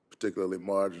general, particularly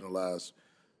marginalized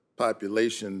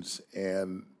populations,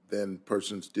 and then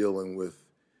persons dealing with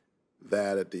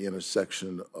that at the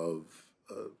intersection of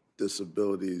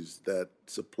disabilities, that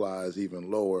supply is even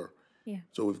lower. Yeah.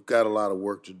 So we've got a lot of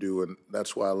work to do, and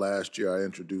that's why last year I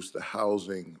introduced the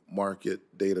Housing Market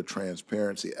Data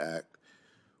Transparency Act,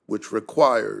 which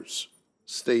requires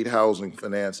state housing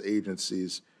finance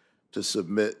agencies to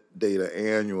submit data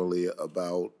annually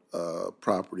about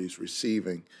properties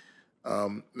receiving.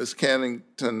 Ms.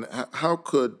 Cannington, how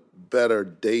could better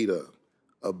data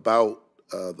about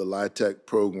the LIHTC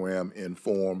program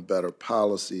inform better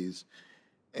policies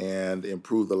and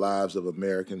improve the lives of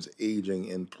Americans aging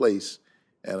in place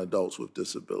and adults with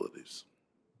disabilities?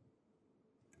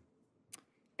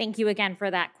 Thank you again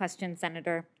for that question,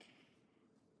 Senator.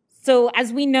 So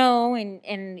as we know,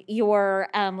 and your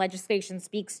legislation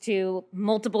speaks to,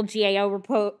 multiple GAO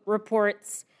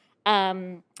reports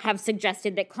have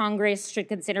suggested that Congress should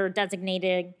consider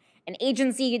designating an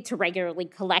agency to regularly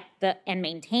collect and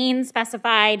maintain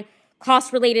specified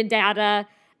cost-related data,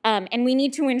 and we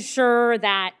need to ensure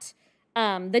that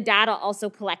the data also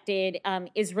collected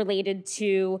is related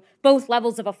to both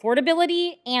levels of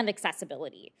affordability and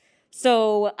accessibility.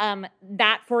 So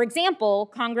that, for example,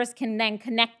 Congress can then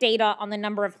connect data on the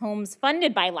number of homes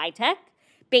funded by LIHTC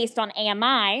based on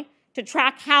AMI to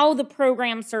track how the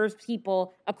program serves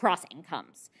people across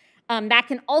incomes. That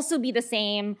can also be the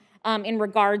same in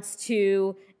regards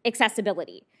to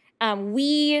accessibility.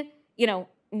 We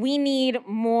need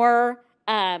more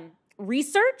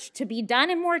research to be done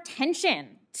and more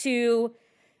attention to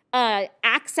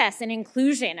access and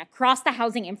inclusion across the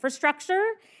housing infrastructure.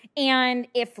 And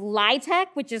if LIHTC,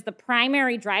 which is the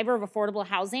primary driver of affordable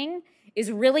housing, is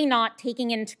really not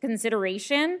taking into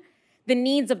consideration the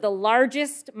needs of the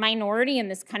largest minority in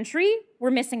this country, we're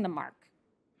missing the mark.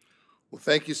 Well,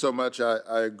 thank you so much.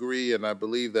 I agree, and I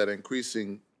believe that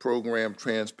increasing program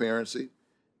transparency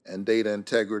and data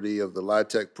integrity of the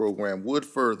LIHTC program would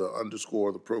further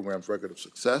underscore the program's record of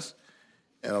success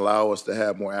and allow us to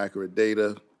have more accurate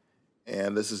data.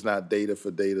 And this is not data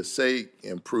for data's sake.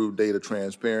 Improved data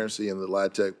transparency in the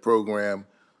LIHTC program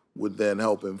would then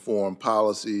help inform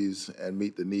policies and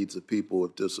meet the needs of people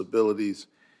with disabilities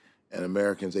and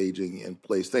Americans aging in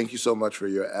place. Thank you so much for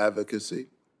your advocacy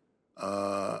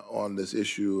on this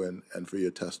issue and for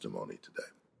your testimony today.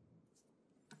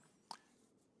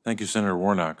 Thank you, Senator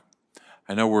Warnock.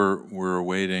 I know we're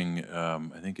awaiting,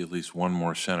 I think, at least one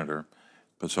more senator,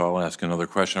 but so I'll ask another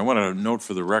question. I want to note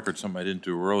for the record something I didn't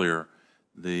do earlier.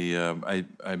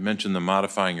 I mentioned the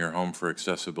Modifying Your Home for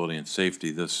Accessibility and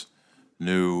Safety. This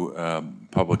new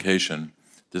publication,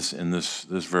 this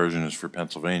version is for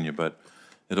Pennsylvania, but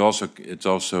it's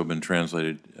also been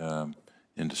translated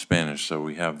into Spanish, so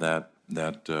we have that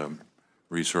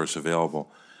resource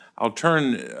available. I'll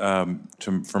turn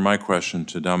for my question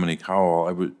to Dominique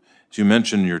Howell. As you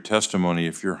mentioned in your testimony,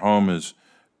 if your home is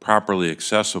properly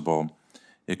accessible,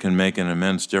 it can make an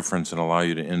immense difference and allow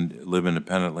you to live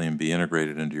independently and be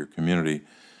integrated into your community.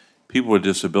 People with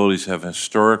disabilities have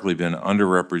historically been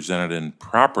underrepresented in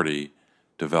property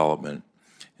development,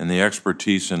 and the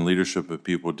expertise and leadership of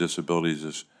people with disabilities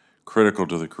is critical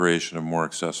to the creation of more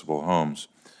accessible homes.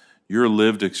 Your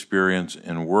lived experience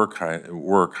and work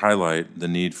highlight the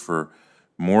need for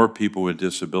more people with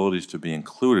disabilities to be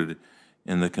included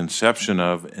in the conception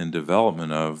of and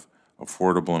development of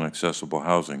affordable and accessible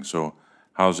housing. So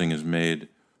housing is made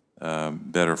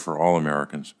better for all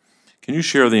Americans. Can you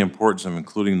share the importance of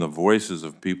including the voices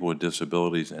of people with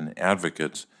disabilities and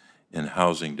advocates in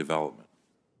housing development?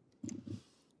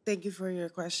 Thank you for your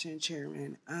question,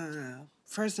 Chairman.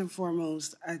 First and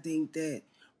foremost, I think that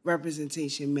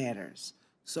representation matters.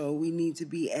 So we need to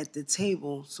be at the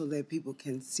table so that people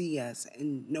can see us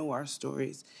and know our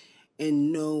stories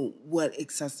and know what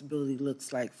accessibility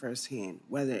looks like firsthand,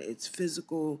 whether it's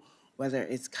physical, whether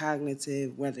it's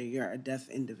cognitive, whether you're a deaf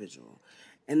individual.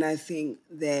 And I think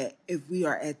that if we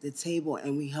are at the table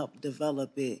and we help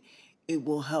develop it, it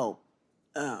will help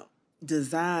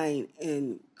design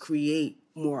and create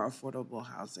more affordable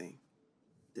housing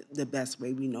the best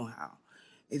way we know how.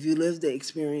 If you live the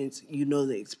experience, you know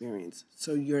the experience.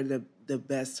 So you're the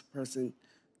best person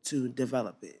to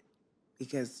develop it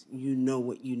because you know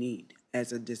what you need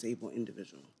as a disabled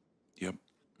individual. Yep,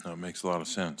 that makes a lot of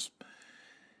sense.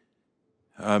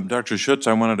 Dr. Schutz,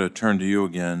 I wanted to turn to you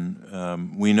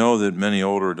again. We know that many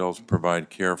older adults provide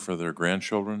care for their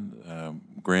grandchildren,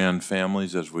 grand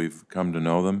families as we've come to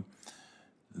know them.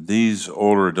 These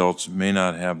older adults may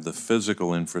not have the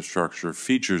physical infrastructure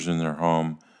features in their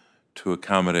home to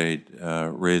accommodate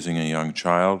raising a young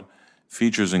child.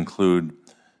 Features include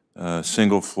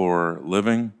single-floor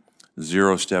living,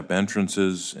 zero-step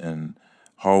entrances, and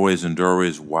hallways and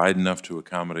doorways wide enough to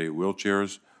accommodate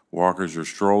wheelchairs, walkers, or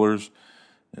strollers.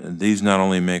 And these not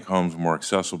only make homes more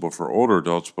accessible for older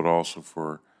adults, but also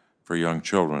for young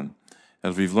children.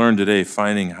 As we've learned today,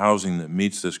 finding housing that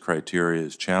meets this criteria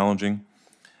is challenging.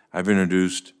 I've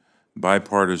introduced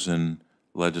bipartisan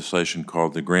legislation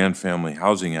called the Grand Family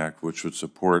Housing Act, which would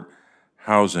support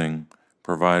housing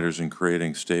providers in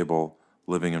creating stable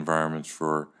living environments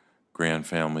for grand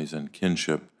families and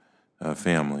kinship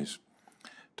families.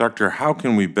 Doctor, how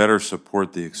can we better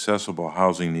support the accessible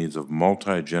housing needs of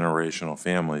multi-generational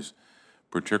families,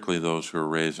 particularly those who are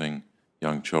raising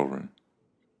young children?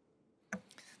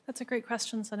 That's a great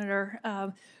question,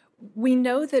 Senator. We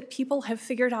know that people have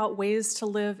figured out ways to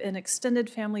live in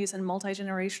extended families and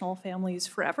multi-generational families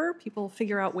forever. People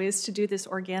figure out ways to do this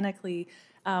organically.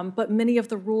 But many of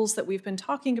the rules that we've been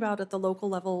talking about at the local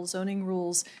level, zoning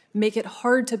rules, make it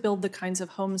hard to build the kinds of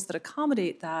homes that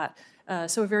accommodate that.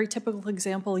 So a very typical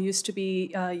example used to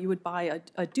be you would buy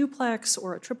a duplex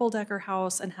or a triple-decker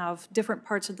house and have different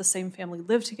parts of the same family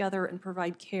live together and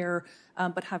provide care,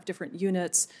 but have different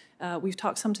units. We've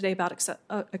talked some today about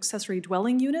accessory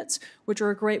dwelling units, which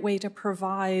are a great way to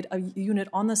provide a unit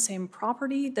on the same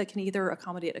property that can either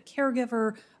accommodate a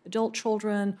caregiver, adult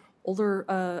children, older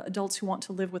adults who want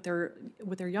to live with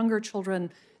their younger children.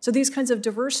 So these kinds of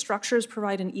diverse structures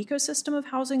provide an ecosystem of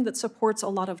housing that supports a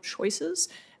lot of choices.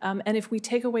 And if we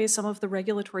take away some of the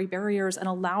regulatory barriers and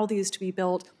allow these to be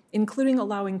built, including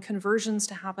allowing conversions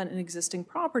to happen in existing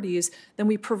properties, then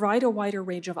we provide a wider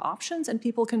range of options and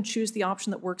people can choose the option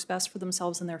that works best for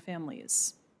themselves and their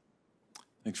families.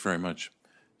 Thanks very much.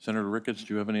 Senator Ricketts,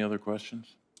 do you have any other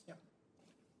questions? Yeah.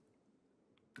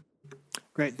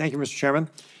 Great. Thank you, Mr. Chairman.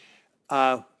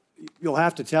 You'll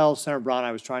have to tell Senator Braun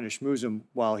I was trying to schmooze him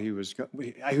while he was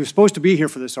supposed to be here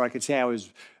for this, so I could say I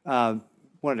was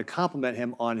wanted to compliment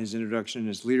him on his introduction and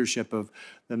his leadership of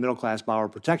the Middle Class Borrower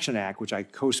Protection Act, which I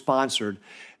co-sponsored.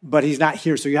 But he's not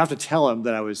here, so you have to tell him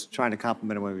that I was trying to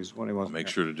compliment him when he wasn't. I'll make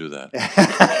sure to do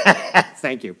that.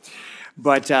 Thank you.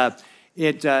 But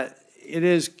it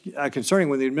is concerning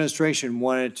when the administration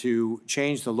wanted to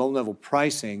change the loan-level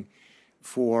pricing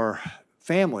for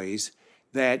families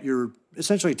that you're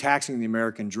essentially taxing the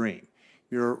American dream.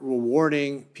 You're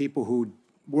rewarding people who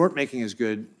weren't making as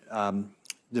good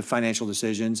the financial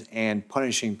decisions and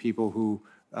punishing people who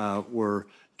were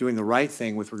doing the right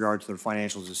thing with regard to their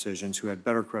financial decisions, who had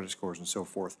better credit scores and so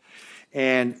forth.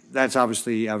 And that's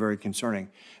obviously very concerning.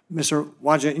 Mr.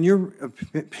 Wadja, in your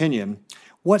opinion,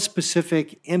 what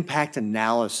specific impact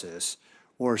analysis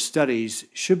or studies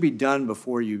should be done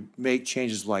before you make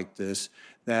changes like this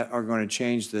that are going to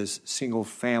change this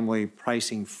single-family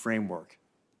pricing framework?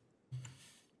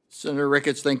 Senator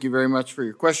Ricketts, thank you very much for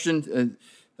your question.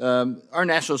 Our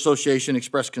National Association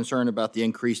expressed concern about the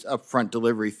increased upfront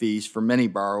delivery fees for many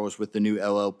borrowers with the new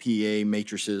LLPA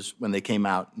matrices when they came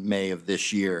out in May of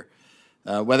this year.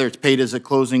 Whether it's paid as a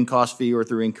closing cost fee or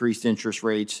through increased interest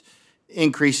rates,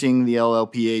 increasing the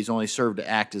LLPAs only serve to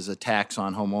act as a tax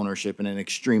on home ownership in an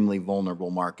extremely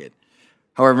vulnerable market.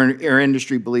 However, our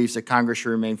industry believes that Congress should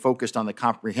remain focused on the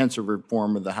comprehensive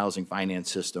reform of the housing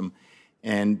finance system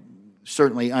and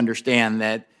certainly understand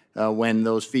that when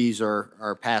those fees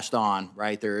are passed on,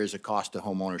 right, there is a cost to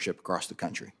home ownership across the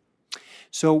country.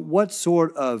 So what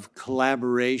sort of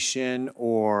collaboration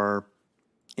or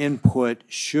input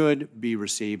should be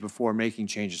received before making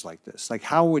changes like this? Like,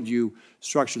 how would you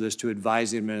structure this to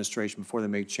advise the administration before they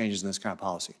make changes in this kind of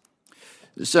policy?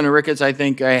 Senator Ricketts, I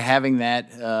think having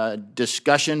that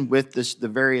discussion with the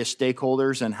various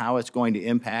stakeholders and how it's going to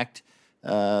impact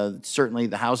certainly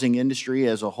the housing industry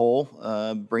as a whole,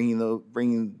 bringing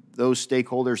those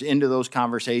stakeholders into those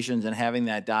conversations and having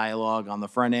that dialogue on the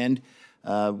front end.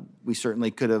 We certainly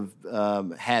could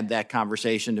have had that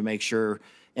conversation to make sure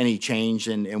any change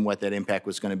in what that impact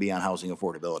was going to be on housing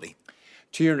affordability.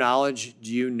 To your knowledge,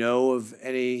 do you know of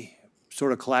any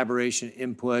sort of collaboration,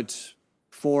 input,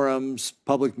 forums,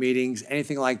 public meetings,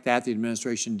 anything like that the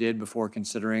administration did before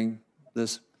considering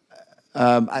this?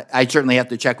 I certainly have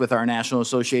to check with our National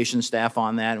Association staff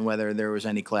on that and whether there was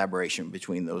any collaboration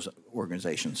between those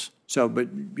organizations. So, but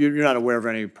you're not aware of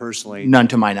any personally? None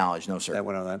to my knowledge, no, sir. That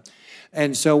went on that.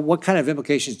 And so what kind of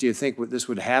implications do you think this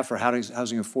would have for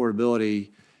housing affordability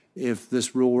if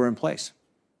this rule were in place?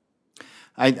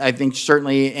 I think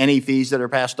certainly any fees that are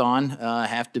passed on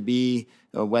have to be,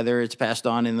 whether it's passed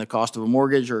on in the cost of a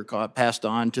mortgage or passed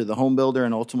on to the home builder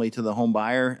and ultimately to the home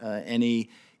buyer, any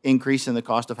increase in the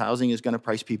cost of housing is going to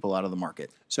price people out of the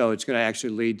market. So it's going to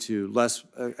actually lead to less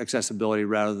accessibility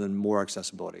rather than more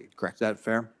accessibility. Correct. Is that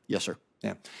fair? Yes, sir.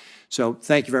 Yeah. So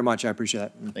thank you very much. I appreciate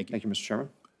that. Thank you. Thank you, Mr. Chairman.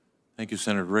 Thank you,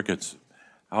 Senator Ricketts.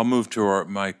 I'll move to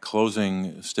my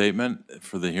closing statement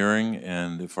for the hearing,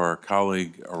 and if our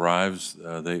colleague arrives,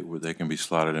 they can be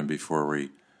slotted in before we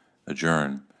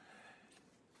adjourn.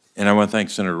 And I want to thank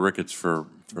Senator Ricketts for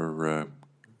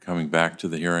coming back to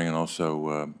the hearing and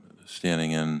also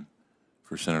standing in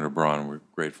for Senator Braun. We're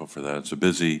grateful for that. It's a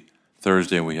busy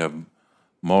Thursday. We have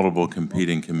multiple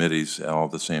competing committees all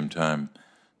at the same time,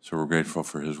 so we're grateful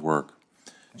for his work.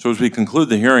 So as we conclude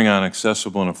the hearing on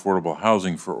accessible and affordable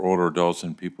housing for older adults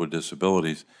and people with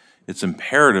disabilities, it's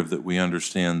imperative that we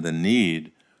understand the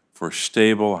need for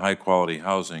stable, high-quality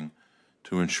housing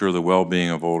to ensure the well-being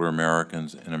of older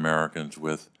Americans and Americans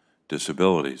with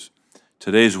disabilities.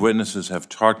 Today's witnesses have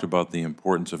talked about the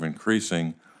importance of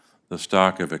increasing the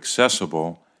stock of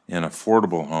accessible and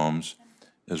affordable homes,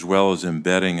 as well as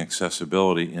embedding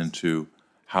accessibility into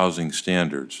housing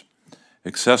standards.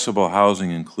 Accessible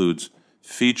housing includes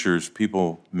features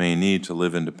people may need to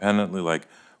live independently, like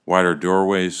wider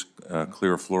doorways,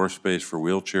 clear floor space for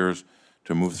wheelchairs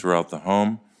to move throughout the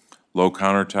home, low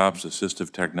countertops,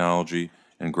 assistive technology,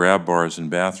 and grab bars in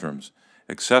bathrooms.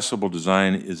 Accessible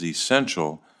design is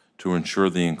essential to ensure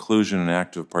the inclusion and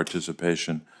active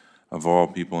participation of all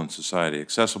people in society.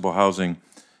 Accessible housing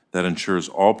that ensures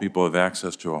all people have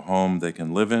access to a home they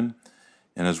can live in.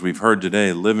 And as we've heard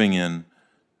today, living in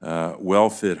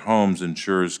well-fit homes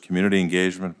ensures community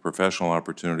engagement, professional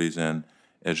opportunities, and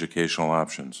educational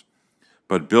options.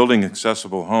 But building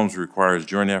accessible homes requires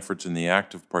joint efforts in the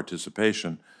active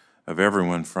participation of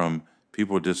everyone from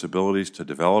people with disabilities to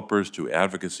developers to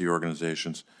advocacy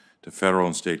organizations to federal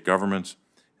and state governments.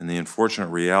 And the unfortunate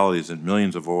reality is that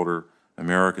millions of older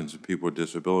Americans and people with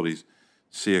disabilities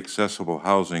see accessible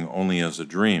housing only as a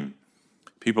dream.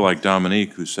 People like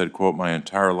Dominique, who said, quote, "My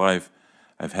entire life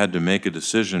I've had to make a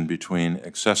decision between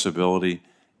accessibility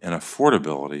and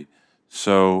affordability,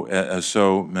 as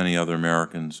so many other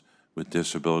Americans with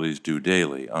disabilities do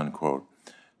daily," unquote.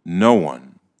 No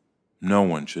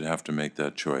one should have to make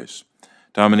that choice.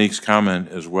 Dominique's comment,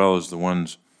 as well as the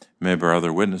ones made by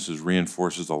other witnesses,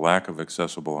 reinforces the lack of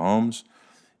accessible homes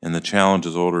and the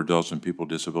challenges older adults and people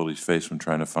with disabilities face when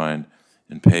trying to find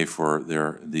and pay for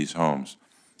these homes.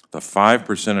 The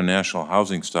 5% of national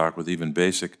housing stock with even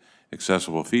basic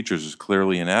accessible features is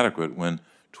clearly inadequate when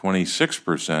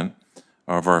 26%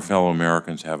 of our fellow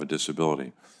Americans have a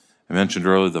disability. I mentioned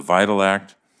earlier the VITAL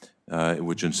Act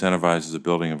which incentivizes the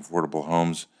building of affordable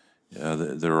homes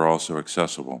that are also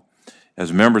accessible.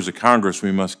 As members of Congress,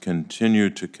 we must continue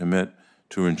to commit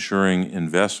to ensuring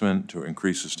investment to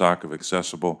increase the stock of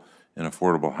accessible and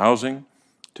affordable housing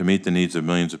to meet the needs of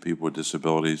millions of people with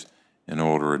disabilities and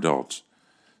older adults.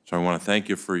 So I want to thank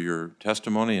you for your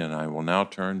testimony, and I will now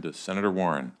turn to Senator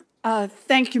Warren.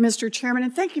 Thank you, Mr. Chairman,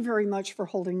 and thank you very much for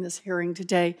holding this hearing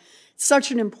today.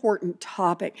 Such an important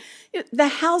topic. The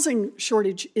housing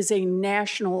shortage is a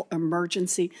national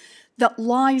emergency that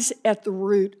lies at the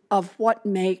root of what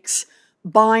makes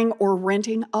buying or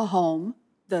renting a home,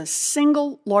 the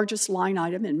single largest line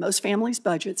item in most families'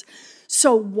 budgets,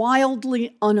 so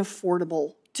wildly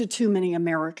unaffordable to too many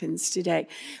Americans today.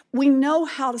 We know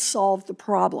how to solve the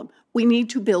problem. We need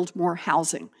to build more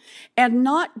housing. And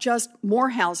not just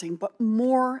more housing, but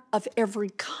more of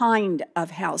every kind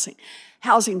of housing.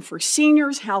 Housing for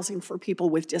seniors, housing for people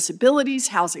with disabilities,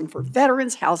 housing for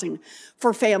veterans, housing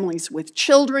for families with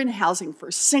children, housing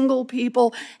for single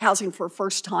people, housing for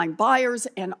first-time buyers,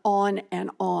 and on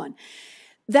and on.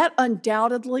 That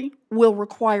undoubtedly will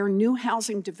require new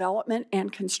housing development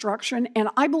and construction, and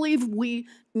I believe we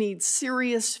need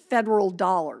serious federal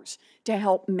dollars to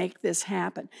help make this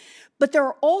happen. But there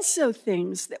are also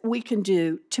things that we can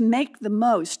do to make the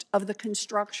most of the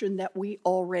construction that we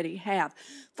already have.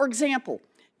 For example,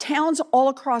 towns all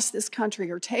across this country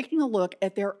are taking a look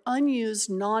at their unused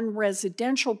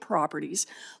non-residential properties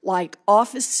like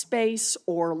office space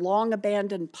or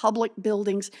long-abandoned public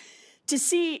buildings to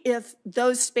see if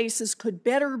those spaces could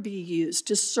better be used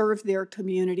to serve their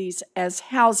communities as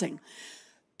housing.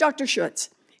 Dr. Schutz,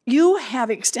 you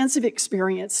have extensive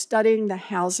experience studying the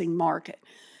housing market.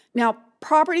 Now,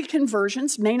 property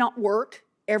conversions may not work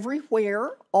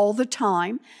everywhere all the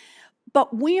time,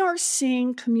 but we are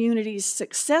seeing communities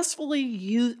successfully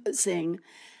using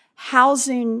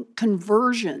housing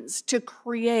conversions to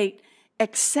create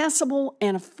accessible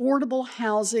and affordable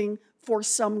housing for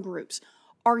some groups.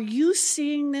 Are you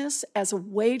seeing this as a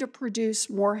way to produce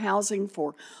more housing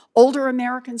for older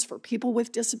Americans, for people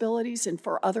with disabilities, and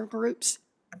for other groups?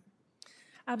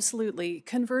 Absolutely.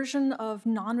 Conversion of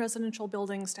non-residential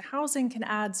buildings to housing can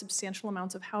add substantial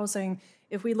amounts of housing.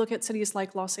 If we look at cities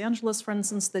like Los Angeles, for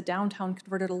instance, the downtown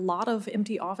converted a lot of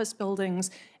empty office buildings,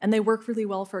 and they work really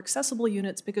well for accessible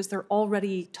units because they're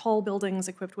already tall buildings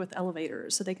equipped with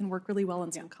elevators, so they can work really well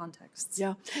in some contexts.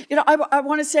 Yeah. You know, I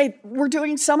want to say we're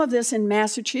doing some of this in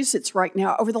Massachusetts right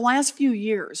now. Over the last few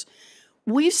years,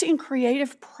 we've seen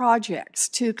creative projects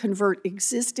to convert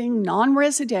existing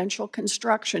non-residential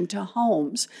construction to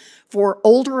homes for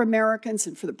older Americans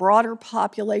and for the broader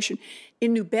population.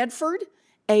 In New Bedford,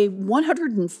 a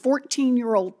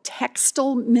 114-year-old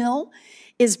textile mill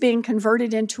is being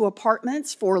converted into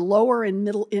apartments for lower and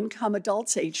middle income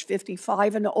adults aged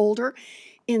 55 and older.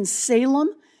 In Salem,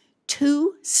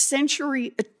 in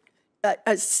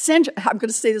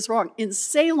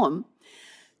Salem,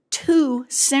 2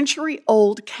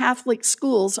 century-old Catholic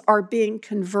schools are being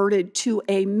converted to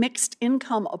a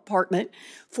mixed-income apartment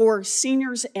for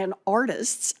seniors and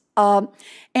artists.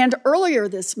 And earlier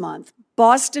this month,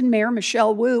 Boston Mayor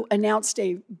Michelle Wu announced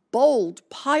a bold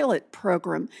pilot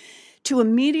program to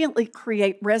immediately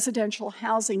create residential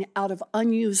housing out of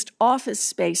unused office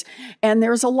space. And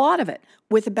there's a lot of it,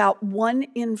 with about 1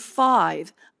 in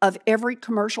 5 of every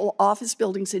commercial office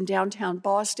buildings in downtown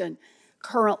Boston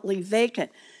currently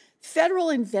vacant. Federal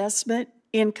investment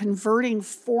in converting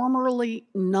formerly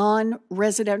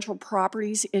non-residential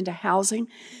properties into housing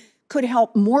could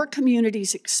help more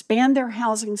communities expand their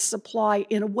housing supply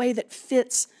in a way that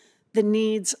fits the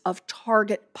needs of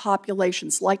target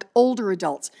populations, like older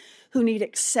adults who need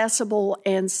accessible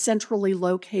and centrally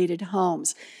located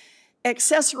homes.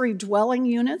 Accessory dwelling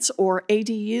units, or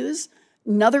ADUs,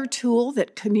 another tool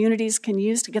that communities can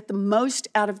use to get the most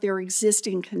out of their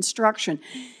existing construction.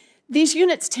 These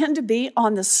units tend to be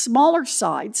on the smaller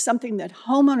side, something that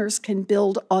homeowners can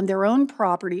build on their own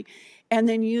property and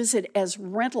then use it as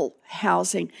rental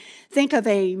housing. Think of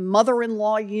a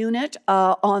mother-in-law unit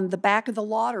on the back of the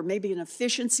lot, or maybe an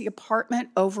efficiency apartment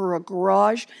over a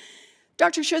garage.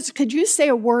 Dr. Schutz, could you say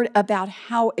a word about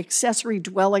how accessory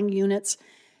dwelling units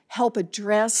help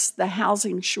address the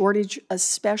housing shortage,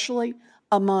 especially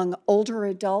among older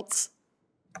adults?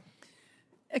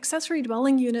 Accessory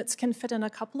dwelling units can fit in a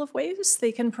couple of ways.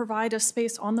 They can provide a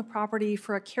space on the property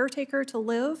for a caretaker to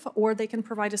live, or they can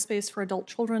provide a space for adult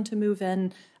children to move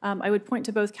in. I would point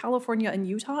to both California and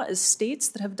Utah as states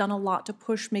that have done a lot to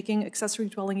push making accessory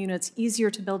dwelling units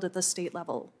easier to build at the state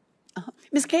level.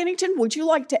 Ms. Cannington, would you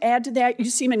like to add to that? You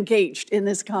seem engaged in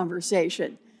this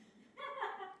conversation.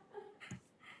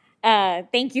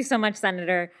 Thank you so much,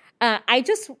 Senator. I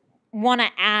just want to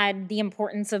add the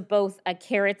importance of both a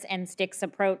carrots and sticks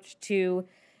approach to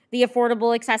the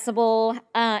affordable, accessible,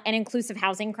 and inclusive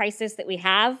housing crisis that we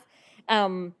have.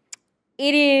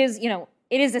 It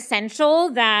is essential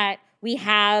that we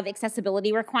have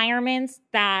accessibility requirements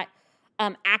that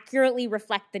accurately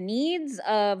reflect the needs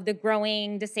of the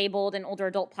growing disabled and older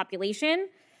adult population.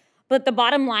 But the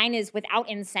bottom line is, without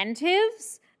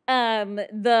incentives,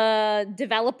 the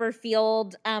developer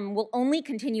field will only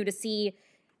continue to see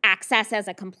access as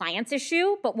a compliance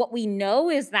issue. But what we know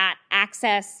is that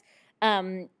access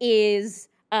is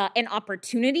an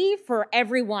opportunity for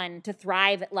everyone to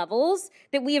thrive at levels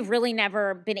that we have really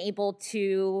never been able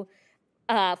to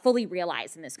fully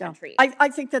realize in this country. I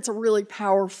think that's a really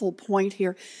powerful point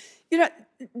here. You know,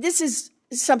 this is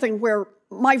something where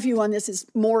my view on this is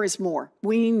more.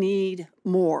 We need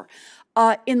more.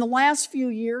 In the last few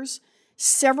years,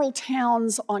 several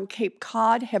towns on Cape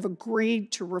Cod have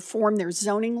agreed to reform their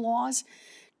zoning laws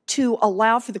to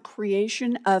allow for the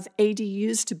creation of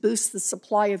ADUs to boost the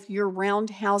supply of year-round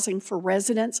housing for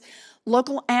residents.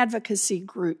 Local advocacy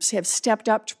groups have stepped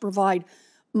up to provide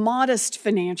modest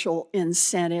financial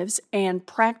incentives and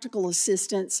practical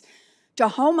assistance to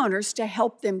homeowners to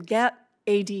help them get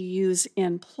ADUs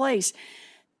in place.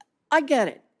 I get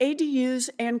it. ADUs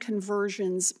and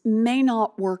conversions may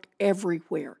not work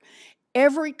everywhere.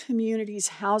 Every community's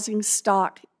housing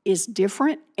stock is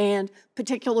different and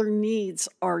particular needs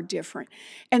are different.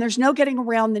 And there's no getting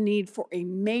around the need for a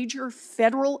major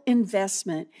federal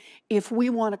investment if we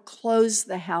want to close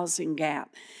the housing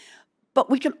gap. But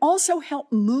we can also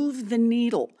help move the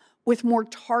needle with more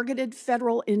targeted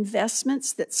federal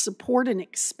investments that support and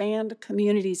expand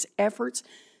communities' efforts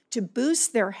to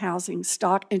boost their housing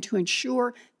stock and to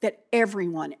ensure that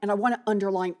everyone, and I want to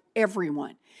underline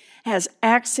everyone, has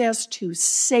access to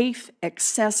safe,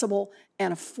 accessible,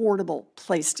 and affordable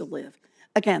place to live.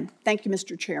 Again, thank you,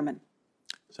 Mr. Chairman.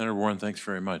 Senator Warren, thanks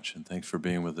very much, and thanks for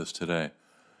being with us today.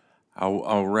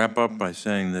 I'll wrap up by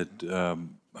saying that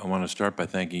I want to start by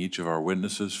thanking each of our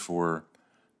witnesses for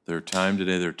their time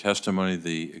today, their testimony,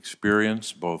 the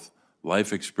experience, both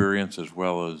life experience as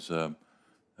well as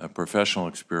professional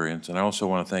experience. And I also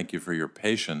want to thank you for your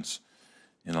patience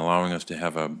in allowing us to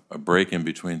have a break in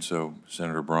between so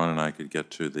Senator Braun and I could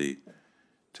get to the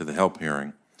help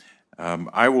hearing.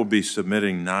 I will be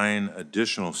submitting 9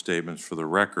 additional statements for the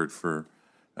record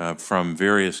from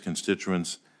various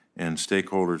constituents and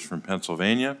stakeholders from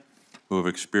Pennsylvania who have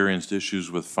experienced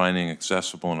issues with finding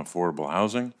accessible and affordable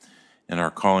housing and are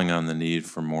calling on the need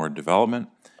for more development.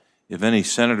 If any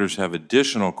senators have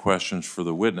additional questions for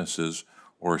the witnesses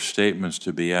or statements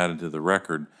to be added to the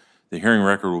record, the hearing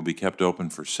record will be kept open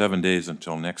for 7 days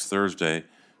until next Thursday,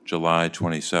 July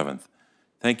 27th.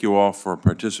 Thank you all for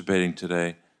participating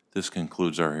today. This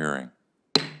concludes our hearing.